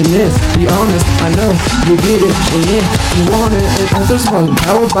you in this, be honest, I know you get it, and yeah, you want it. And all this one,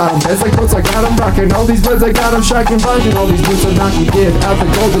 power bottom, best like quotes, I got them rocking. All these words I got them striking, vibing. All these boots are knocking, give out the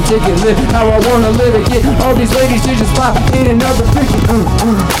golden ticket, live how I wanna live it. Get all these ladies to just pop in another picture.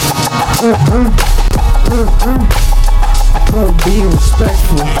 For being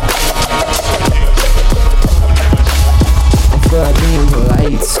respectful, for being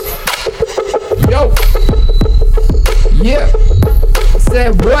polite. Yo, yeah,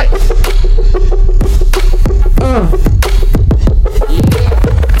 said what?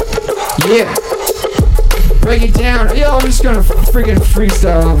 Yeah. Break it down. Yo, I'm just gonna freaking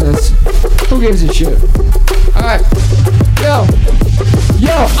freestyle on this. Who gives a shit? Alright.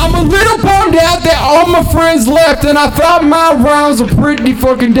 Yo, I'm a little bummed out that all my friends left, and I thought my rhymes were pretty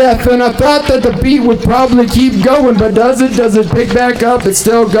fucking deaf, and I thought that the beat would probably keep going, but does it pick back up? It's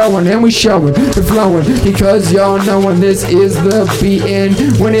still going, and we showing and flowing, because y'all knowing this is the beat. And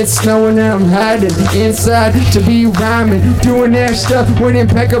when it's snowing and I'm hiding inside to be rhyming, doing that stuff with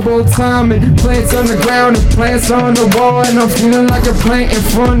impeccable timing. Plants on the ground and plants on the wall, and I'm feeling like a plant in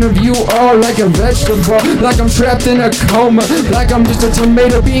front of you all, like a vegetable, like I'm trapped in a coma, like I'm just a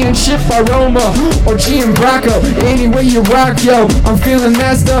tomato being shipped by Roma or Gianbracco. Anyway you rock, yo, I'm feeling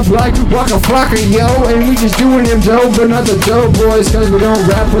that stuff like Waka Flocka, yo. And we just doing them dope, but not the dope boys, cause we don't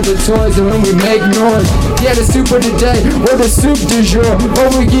rap with the toys. And when we make noise, yeah, the soup of the day or the soup du jour,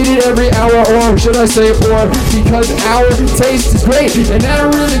 or we get it every hour, or should I say or, because our taste is great. And I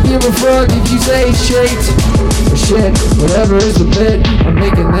don't really give a fuck if you say shit, whatever is the bit. I'm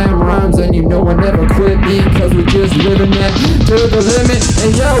making them rhymes and you know I never quit me, cause we're just living that to the limit.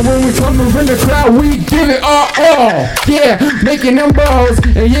 And yo, when we come in the crowd, we give it our all. Yeah, making them balls.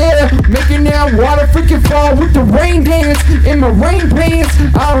 And yeah, making that water freaking fall with the rain dance in my rain pants.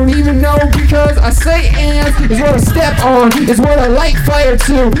 I don't even know, because I say ants is what I step on, is what I light fire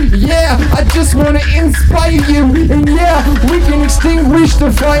to. Yeah, I just wanna inspire you. And yeah, we can extinguish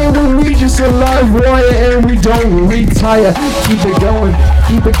the fire when we just a live wire and we don't retire. Keep it going,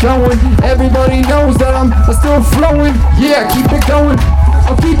 keep it going. Everybody knows that I'm still flowing. Yeah, keep it going,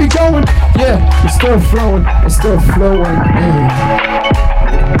 I'll keep it going. Yeah, it's still flowing, it's still flowing.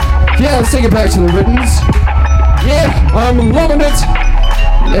 Yeah, let's take it back to the Rittens. Yeah, I'm loving it.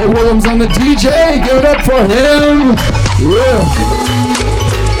 Ed Williams on the DJ, give it up for him. Yeah,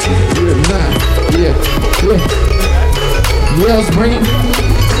 let's bring it.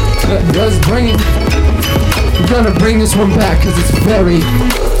 Let's bring it. We're gonna bring this one back because it's very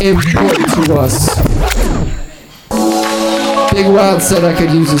important to us. Big Wild said I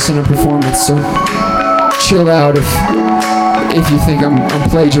could use this in a performance, so chill out if you think I'm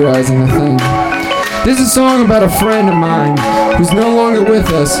plagiarizing the thing. This is a song about a friend of mine who's no longer with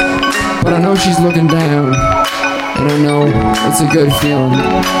us, but I know she's looking down, and I know it's a good feeling.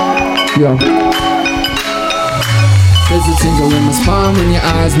 Yo. There's a tingle in my spine when your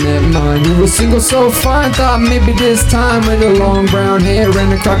eyes met mine. You were single so fine, thought maybe this time, with a long brown hair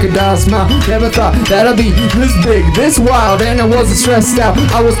and a crocodile smile. Never thought that I'd be this big, this wild, and I wasn't stressed out.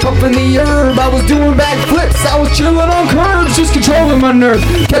 I was pumping the herb, I was doing backflips, I was chilling on curbs, just controlling my nerves.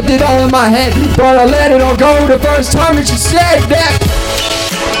 Kept it all in my head, but I let it all go the first time that you said that.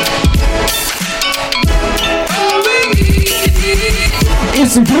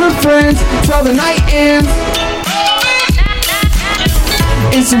 It's some good friends till the night ends.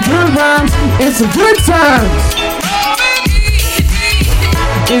 It's some good rhymes, it's some good times.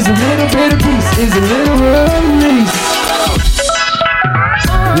 It's a little bit of peace, it's a little release.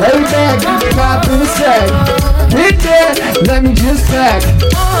 Lay back, pop in a sack. Hit that, let me just pack.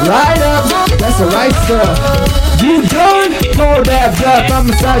 Light up, that's the right stuff. You done? Pour that up, I'm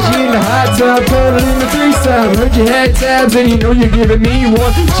massaging in the hot tub, cuddling in the threesome. Heard you had tabs and you know you're giving me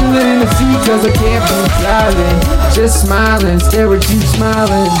one. Chilling in the seat cause I can't be silent. Just smiling, stare at you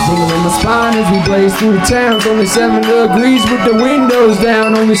smiling. Tingling my spine as we blaze through the towns. Only 7 degrees with the windows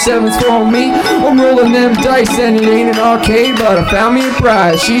down. Only 7's for me. I'm rolling them dice and it ain't an arcade, but I found me a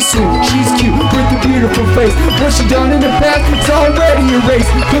prize. She's sweet, she's cute with a beautiful face. What she done in the past, it's already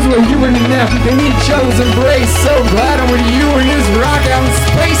erased. Cause we're here and now in each other's embrace. So glad I'm with you in this rock out in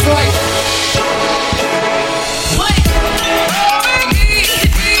space like.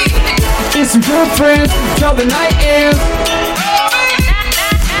 It's some good friends till the night ends.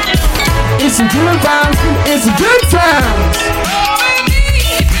 It's some good vibes, it's some good times.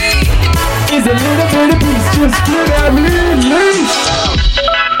 It's a little bit of peace, just feel that release.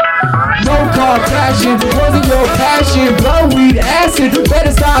 No car crashing, wasn't your passion. Blow weed, acid,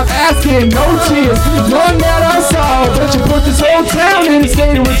 better stop asking. No tears, none that I saw. But you put this whole town in a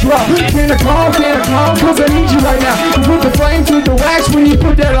state of withdrawal. Can I calm, cause I need you right now. You put the flame to the wax when you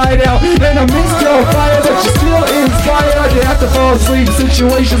put that light out. And I miss your fire, but you're still inspired. You have to fall asleep,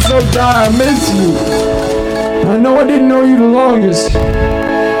 situation so dire, I miss you. I know I didn't know you the longest.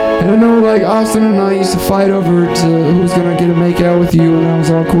 And I know like Austin and I used to fight over to who's gonna get a make out with you, and I was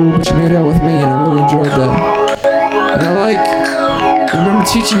all cool, but you made out with me and I really enjoyed that. And I remember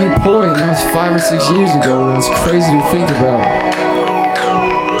teaching you poi, and that was 5 or 6 years ago, and it's crazy to think about.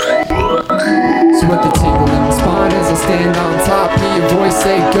 So with the tingle in my spine as I stand on top, hear your voice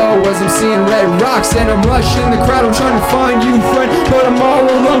say go as I'm seeing red rocks and I'm rushing the crowd. I'm trying to find you, friend, but I'm all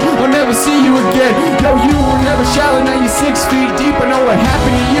alone. I'll never see you again. No, you were never shallow, now you're 6 feet deep. I know what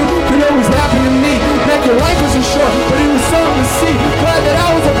happened to you could always happen to me. Like your life wasn't short, but it was something to see. Glad that I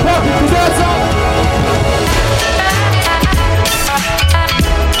was a part, cause that's all.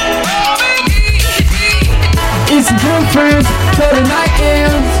 It's some good friends till the night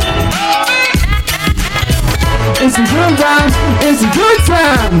ends. It's some good rhymes, it's some good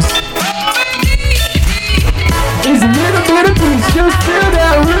times. It's a little bit of peace, just feel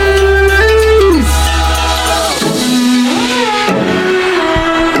that release.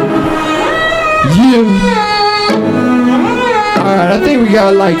 Yeah. Alright, I think we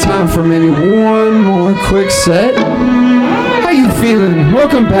got like time for maybe one more quick set. How you feeling?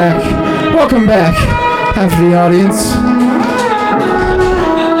 Welcome back. Welcome back. Half the audience.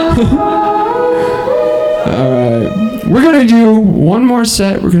 Alright, we're gonna do one more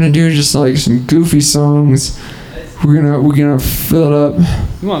set. We're gonna do just like some goofy songs. We're gonna fill it up.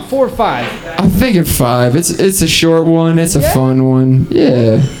 You want 4 or 5? I'm thinking 5. It's a short one. It's a fun one.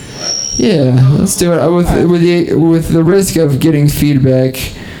 Yeah. Let's do it with the risk of getting feedback.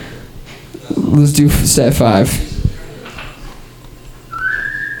 Let's do set 5.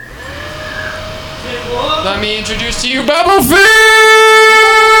 Let me introduce to you Bubblefish!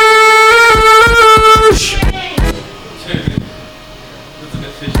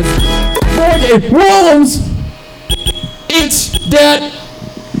 Okay, Rollins! It's that...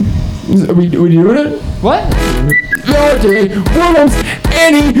 Are we doing it? What? Okay, Rollins,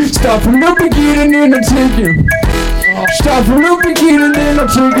 Annie, stop from the beginning and I'm taking... Stop from the beginning and I'll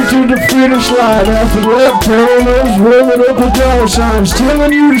take you to the finish line. After that, parallels rolling up with dollar signs,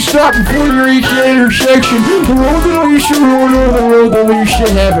 telling you to stop before you reach the intersection. The road that you should roll or the road that you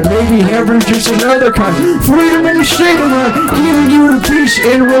should have it. Maybe heaven's just another kind. Freedom in the state of mind, giving you the peace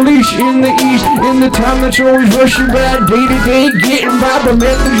and release in the east. In the time that's always rushing by, day to day, getting by the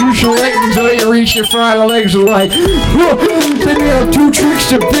methods you select until you reach your final legs of life. Then you have 2 tricks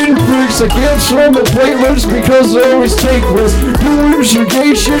to pin pricks. I can't slow my playlist because they always take risks. Doing some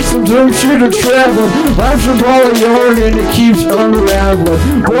gay shit, some dumb shit of traveling. Life's a ball of yarn and it keeps unraveling.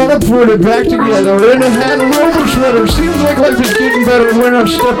 Wanna put it back together in a hat and rover sweater. Seems like life is getting better when I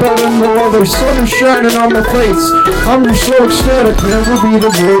step out in the weather. Sun is shining on my face. I'm just so ecstatic. Never be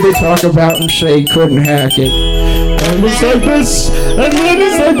the boy they talk about and say couldn't hack it. And it's like this, and then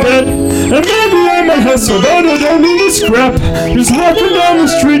it's like that. And maybe I'm a hustle, but I don't need a scrap. Just walking down the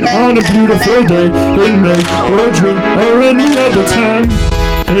street on a beautiful day in May or June or any other time.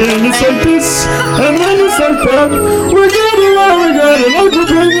 And it's like this, and then it's like that. We're getting what we got, and like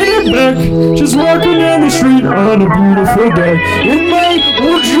we're bringing it back, just walking down the street on a beautiful day. In May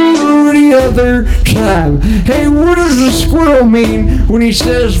or June or any other time. Hey, what does the squirrel mean when he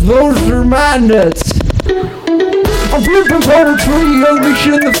says those are my nuts? I'm flipping poetry,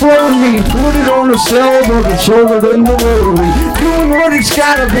 unleashing the flow in me. Put it on a sailboat and sold it in the rotary. Doing what it's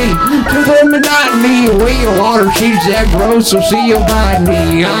gotta be, to the monotony. Away a water seeds that grow, so see you by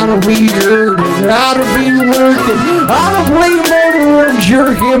me. I don't be hurting, I don't be working. I don't play motor and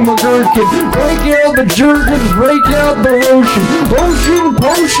jerking my gherkin. Break out the jerkins, break out the lotion. Ocean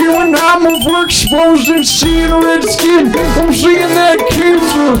potion when I'm overexposed and seeing red skin. I'm seeing that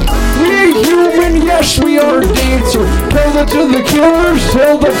cancer. We ain't human, yes we are a dancer. Tell that to the killers,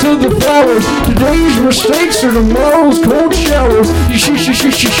 tell that to the flowers. Today's mistakes are tomorrow's cold showers. You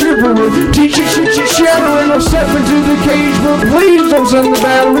shivering, shattering. I'm stepping to the cage, but please don't send the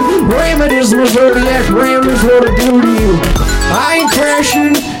battery. Ram it is my zodiac, ram is what I do to you. I ain't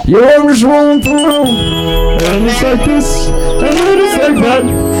crashing, you're just rolling through. And it's like this, and then it's like that.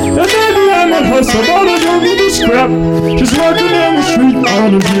 And maybe I'm at hustle, but I don't need to scrap. Just walking down the street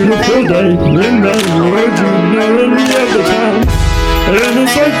on a beautiful day. In that world you know any other time. And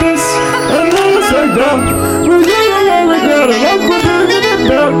it's like this, and then it's like that. We're getting all we got, and like we're bringing it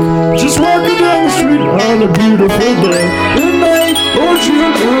back. Just walking down the street on a beautiful day. In May or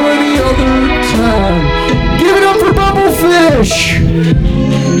June or any other time. Give it up for Bubblefish!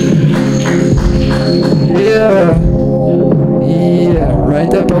 Yeah. Yeah, right?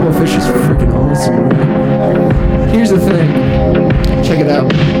 That Bubblefish is freaking awesome. Here's the thing. Check it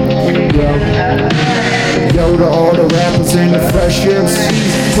out. Yo to all the rappers and the fresh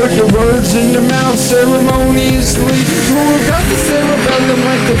MCs. Put the words in their mouth ceremoniously. Who got the cerebellum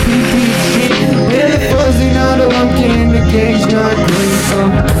like the PPG? And the fuzzy, not a lumpkin, and the gauge not green.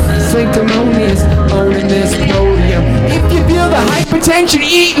 Sanctimonious, owning this podium. If you feel the hypertension,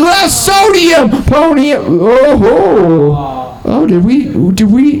 eat less sodium. Podium. Oh, did we?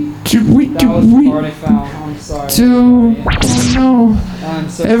 Party foul. I'm sorry. Oh no. I'm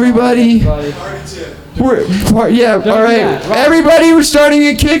so Everybody. sorry, Alright. Everybody, we're starting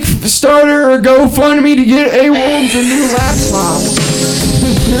a Kickstarter or GoFundMe to get A-Wolves a new laptop.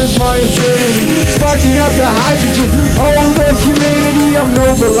 Here's my infinity, sparking up the hydrogen. All the humanity, I'm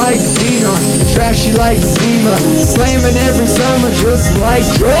noble like Xenon, trashy like Zima, slamming every summer just like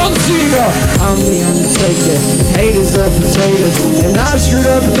John Cena. I'm the Undertaker, haters of potatoes, and I screwed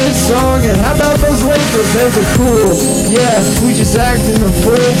up this song. And how about those Lakers? Those are cool. Yeah, we just acting a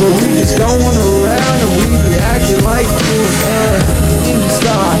fool, but we just going around and we be acting like fools. Indie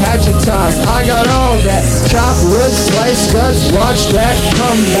star, hatchet toss, I got all that. Chop wood, slice guts, watch that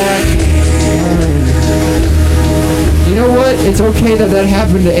come back. You know what? It's okay that that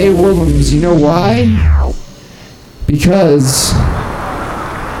happened to A. Williams. You know why? Because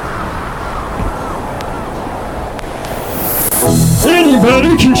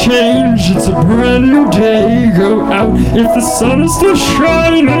anybody can change. It's a brand new day. Go out if the sun is still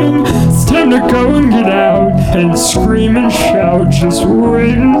shining. It's time to go and get out and scream and shout. Just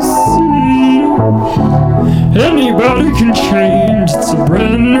wait and see. Anybody can change. It's a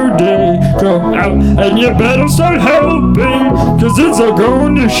brand new day. Go out and you better start helping, cause it's all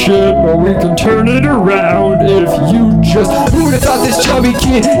going to shit, but we can turn it around if you just. Who would've thought this chubby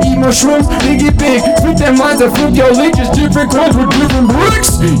kid eat mushrooms and get big? Flip that minds and flip your leeches, different coins with different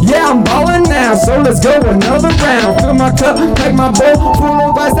bricks. Yeah, I'm ballin' now, so let's go another round. Fill my cup, pack my bowl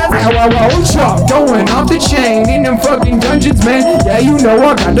full of ice. That's how I roll. Chop going off the chain in them fucking dungeons, man. Yeah, you know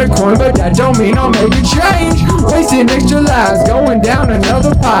I got the coin, but that don't mean I'll make a change. Wasting extra lives, going down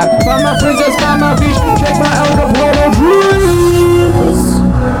another pipe. Find my princess, find my beach, check my elder photo dreams.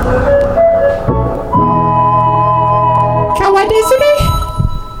 Kawaii City.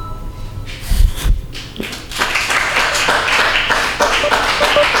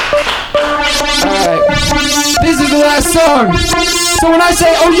 Alright, this is the last song. So when I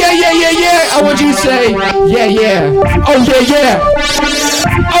say, oh yeah, yeah, yeah, yeah, I want you to say, yeah, yeah. Oh yeah, yeah.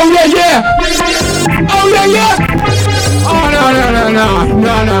 Oh yeah, yeah. Oh yeah, yeah. Oh no, no, no, no,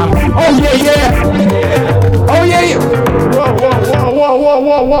 no, no. Oh yeah, yeah. Oh yeah, yeah. Whoa, whoa, whoa, whoa,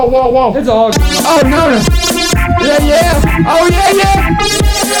 whoa, whoa, whoa, whoa. It's all good. Oh no, no. Yeah, yeah. Oh yeah, yeah.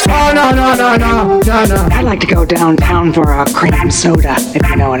 Oh no, no, no, no, no, no. I'd like to go downtown for a cream soda, if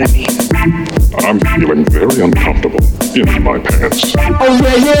you know what I mean. I'm feeling very uncomfortable in my pants. Oh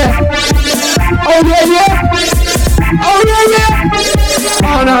yeah, yeah. Oh yeah, yeah. Oh yeah, yeah.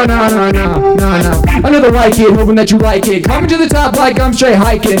 Oh no. Another like it, hoping that you like it. Coming to the top like I'm straight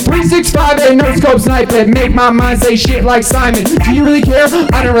hiking. 365 ain't no scope sniping. Make my mind say shit like Simon. Do you really care?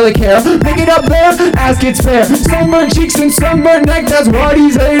 I don't really care. Make it up there, ask it's fair. Sunburned cheeks and sunburned neck, that's why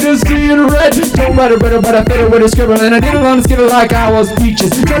these haters see in red. Don't write it better, but I fit it with a scribble. And I did it on the skittle like I was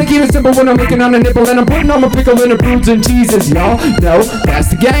peaches. Trying to keep it simple when I'm looking on a nipple. And I'm putting on my pickle in the prudes and teases. Y'all know that's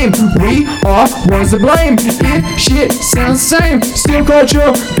the game. We are ones to blame. If shit sounds the same, still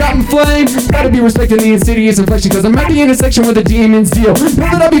culture, got me flame. Gotta be respecting the insidious inflection, cause I'm at the intersection with the demon's deal. Know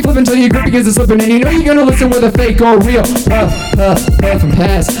that I'll be flipping till your grip begins to slipping. And you know you're gonna listen with a fake or real. Puff, puff, puff and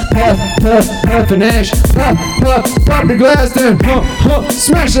pass. Puff, puff, puff and ash. Puff, puff, pop the glass, then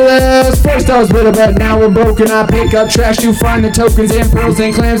smash the ass. First I was bitter, but now we're broken. I pick up trash to find the tokens and pearls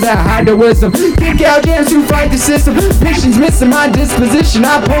and clams that hide the wisdom. Kick out jams to fight the system. Patience missing my disposition.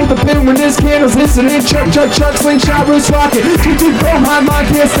 I pull the pin when this candle's hissing. And chuck, chuck, chuck, slingshot, roots rocket. Too pro, my mind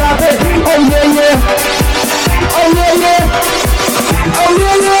can't stop it. Oh yeah, yeah. Oh yeah, yeah. Oh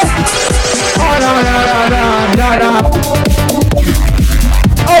yeah, yeah. Oh no.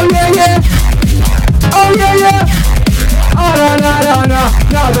 Oh yeah, yeah. Oh yeah, yeah. Oh no.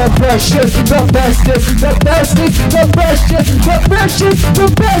 The precious, the bestest, the bestest, the precious, the precious, the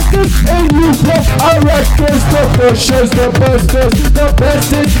bestest. And you know I wreck this. The precious, the bestest, the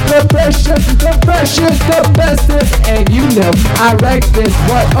bestest, the precious, the precious, the bestest. And you know I wreck this.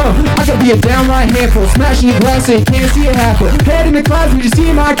 What? I could be a downright handful, smashing your glass so you can't see it happen. Head in the clouds, you just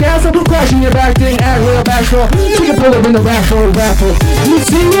see my castle, crashing your back, then act real bashful. Take a bullet in the raffle. You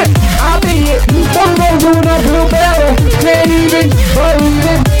see it, I be it. One roll doing a real battle. Can't even believe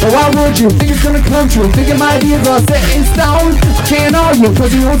it. But why would you think it's gonna come true? Thinking my ideas are set in stone. I can't argue,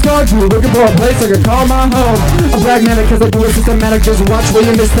 cause you won't gone through. Looking for a place I can call my home. I'm pragmatic cause I do it systematic. Just watch where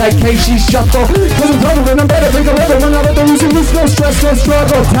you miss that case, she shuffle. Cause I'm trouble and I'm better. Think I'll ever run out of the losing loose. No stress, no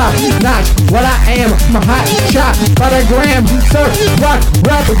struggle. Top notch, what I am. I'm a hot shot by the gram. Surf, rock,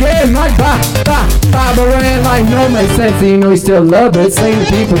 rap again. Like Bob-a-ran. Like no makes sense. And you know you still love it. Same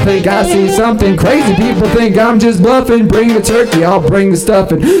people think I see something crazy. People think I'm just bluffing. Bring the turkey, I'll bring the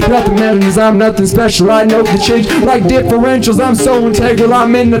stuffing. Nothing matters, I'm nothing special. I know the change like differentials. I'm so integral,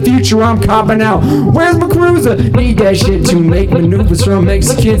 I'm in the future, I'm copping out. Where's my cruiser? Need that shit to make maneuvers from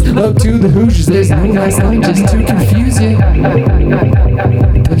Mexicans up to the Hoosiers. There's no nice line just to confuse you.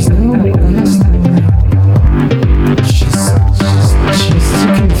 There's no nice line just to confuse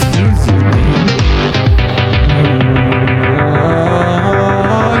you.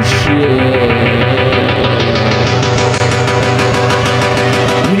 Oh shit.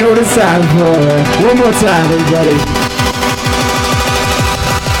 You know what it's time for. One more time, everybody.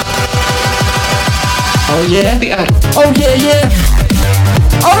 Oh yeah? Oh yeah, yeah.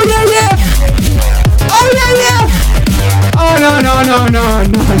 Oh yeah, yeah. Oh yeah, yeah. Oh no. Oh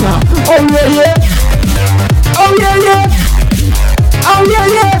yeah, yeah. Oh yeah, yeah. Oh yeah,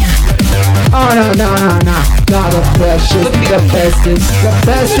 yeah. Oh no. Not the precious, the bestest, the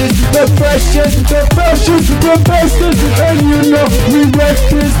bestest, the precious, the precious, the bestest. And you know we wreck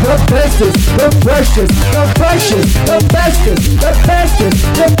this. The bestest, the precious, the precious, the bestest, the bestest,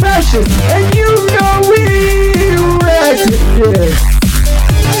 the precious. And you know we wreck this.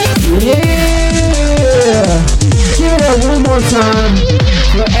 Yeah. Give it up one more time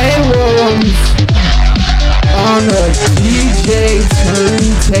for A. Williams on the DJ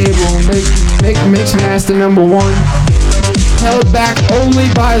turntable. Mix Master number 1. Held back only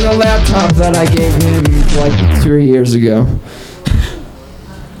by the laptop that I gave him like 3 years ago.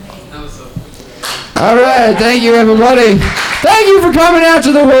 Alright, thank you everybody. Thank you for coming out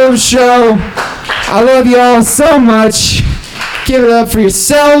to the Williams Show. I love you all so much. Give it up for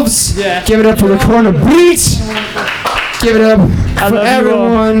yourselves. Yeah. Give it up for the Corner Beat. Give it up for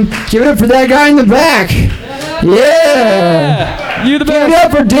everyone. Give it up for that guy in the back. Yeah. You the best. Give it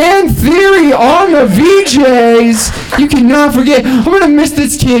up for Dan Theory on the VJs. You cannot forget. I'm gonna miss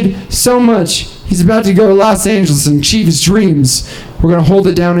this kid so much. He's about to go to Los Angeles and achieve his dreams. We're gonna hold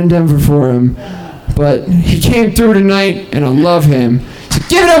it down in Denver for him. But he came through tonight, and I love him. So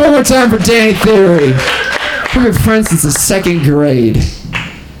give it up one more time for Danny Theory. We've been friends since the 2nd grade.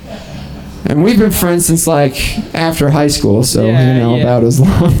 And we've been friends since like after high school, so about as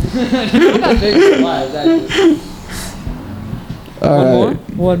long.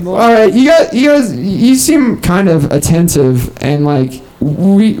 One more. All right, you guys, you seem kind of attentive, and like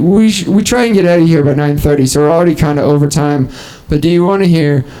we try and get out of here by 9:30, so we're already kind of over time. But do you want to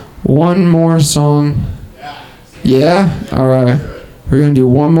hear one more song? Yeah. All right. We're gonna do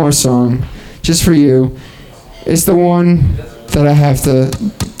one more song, just for you. It's the one that I have to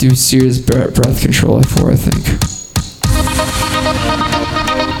do serious breath control for, I think.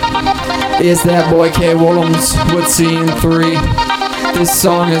 It's that boy K. Willems with Scene 3. This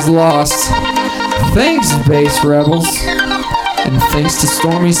song is lost. Thanks, Bass Rebels. And thanks to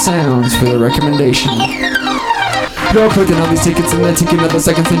Stormy Sounds for the recommendation. You're clicking on these tickets and then taking another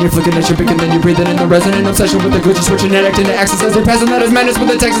seconds, then you're flicking at your pick and then you're breathing in the resonant obsession with the glitches, switching addict into access as they're passing. That is madness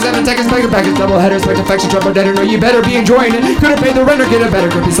with the Texas and Texas back and package, double headers, back to faction, trouble dead, no, you better be enjoying it. Couldn't pay the rent or get a better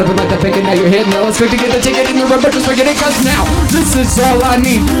grip, you're slipping like that bacon, now you're hitting it. Let's quick to get the ticket in the run, but just forget it, cause now, this is all I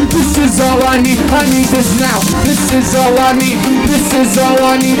need, this is all I need, I need this now, this is all I need, this is all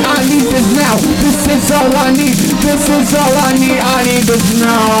I need, I need this now, this is all I need, this is all I need, I need this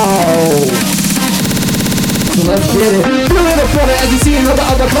now. So let's get it. Feel it up as you see another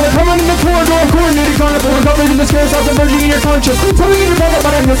other color coming in the corridor, coordinated carnival, covered in the squares, out converging in your conscious. Telling you to brother,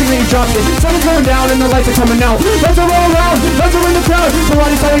 but I'm missing that you dropped it. Sun is going down and the lights are coming out. Let's roll around, let's in the crowd.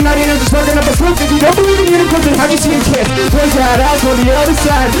 Somebody's telling 90 and just sparking up a slip. If you don't believe in unicorns, then how'd you see him kiss? Boys that ass on the other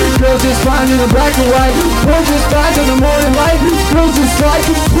side. Girls just fine in the black and white. Boys just fine in the morning light. Girls just like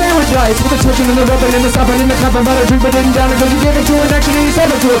paradise. With the touching and the rubbing and the stopping and the clapping. But I drink but didn't down because you gave it to an action and you said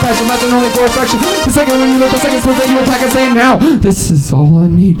it to a passion. That's an only for affection. The second when you look, the second split that you attack and say now. This is all I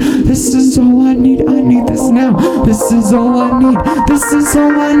need. This is all I need. I need this now. This is all I need. This is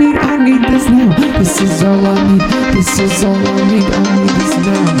all I need. I need this now. This is all I need. This is all I need. I need this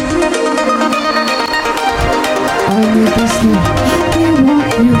now. I need this now. We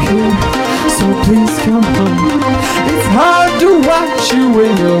want you here, so please come home. It's hard to watch you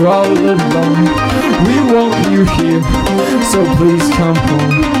when you're all alone. We want you here, so please come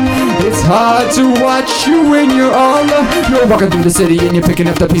home. It's hard to watch you when you're all alone. You're walking through the city and you're picking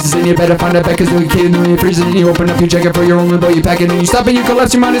up the pieces and you better find a bag cause you're kidding when you're freezing and you open up your jacket for your own limbo, you pack it and you stop and you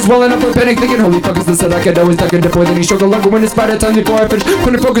collapse, your mind is welling up with panic thinking holy fuck is this that I could always duck and deploy, then you struggle longer when it's by the time before I finish.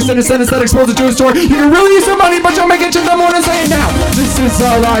 When it focus in a sentence that exposes to a story, you can really use some money but you'll make it to the morning saying now. This is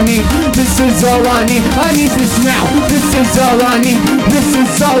all I need, this is all I need, I need this now. This is all I need, this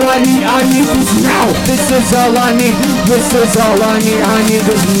is all I need, I need this now. This is all I need, this is all I need, I need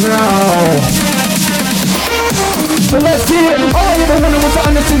this now. So let's get it. All I ever wanted was to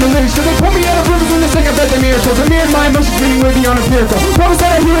understand the lyrics. So they put me out of rivers when they sing about the miracles. A mirror in my emotions reading way beyond a miracle. Promise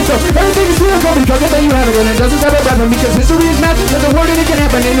that I hear it so. Everything is miracle because of that you have it and it doesn't have a weapon. Because history is math. There's a word and it can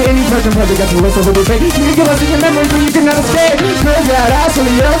happen in any person. Probably got to whistle with your fate. You can get lost in your memories but you cannot escape. Girls that ass on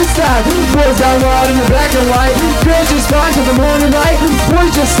the other side. Boys down wild in the black and white. Girls just fine till the morning light.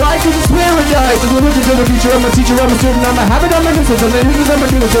 Boys just like it's paradise. As we look into the future, I'm a teacher, I'm a student, I'm a habit, I'm a nuisance. I'm a nuisance, I'm a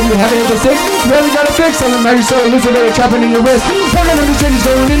nuisance. So you have it in the six. You really gotta fix. I'm a married so elusive. Trapping in your wrist. One of the changes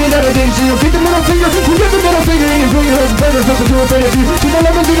going in and out of danger. You get the middle finger, you get the middle finger, and you bring your husband better, something to afraid of you. To the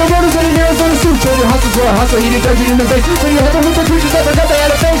lemons in the rotors and in Arizona suit. Show your hustle for a hustle, heated, dirty in the face. When you have a with the creatures that forgot they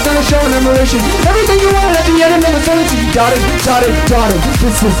had a face, not a show and admiration. Everything you wanted at the end of the sentence, you got it, got it, got it.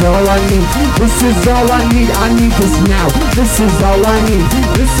 This is all I need. This is all I need. I need this now. This is all I need.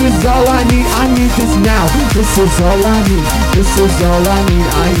 This is all I need. I need this now. This is all I need. This is all I need.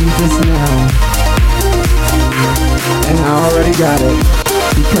 I need this now. And I already got it,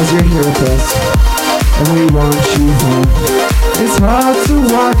 because you're here with us, and we want you home. It's hard to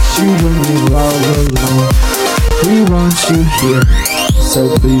watch you when you're all alone. We want you here,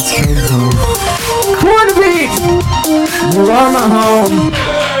 so please come home. Cornbeat! You are my home.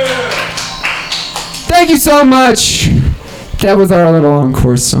 Thank you so much. That was our little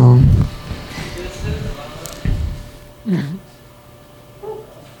encore song.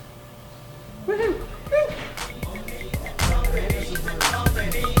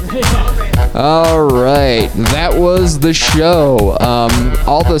 Alright, that was the show.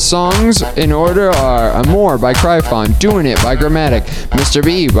 All the songs in order are Amor by Cryphon, Doing It by Grammatic, Mr.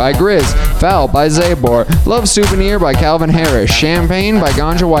 B by Grizz, Foul by Zabor, Love Souvenir by Calvin Harris, Champagne by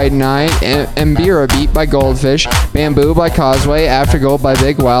Ganja White and I, Mbira Beat by Goldfish, Bamboo by Causeway, Afterglow by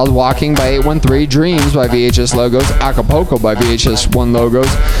Big Wild, Walking by 813, Dreams by VHS Logos, Acapulco by VHS 1 Logos,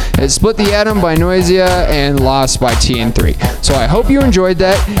 Split the Atom by Noisia, and Lost by TN3. So I hope you enjoyed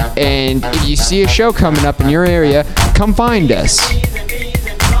that, and if you see a show coming up in your area, come find us.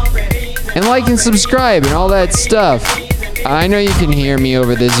 And like and subscribe and all that stuff. I know you can hear me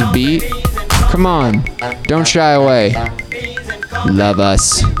over this beat. Come on, don't shy away. Love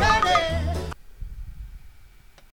us.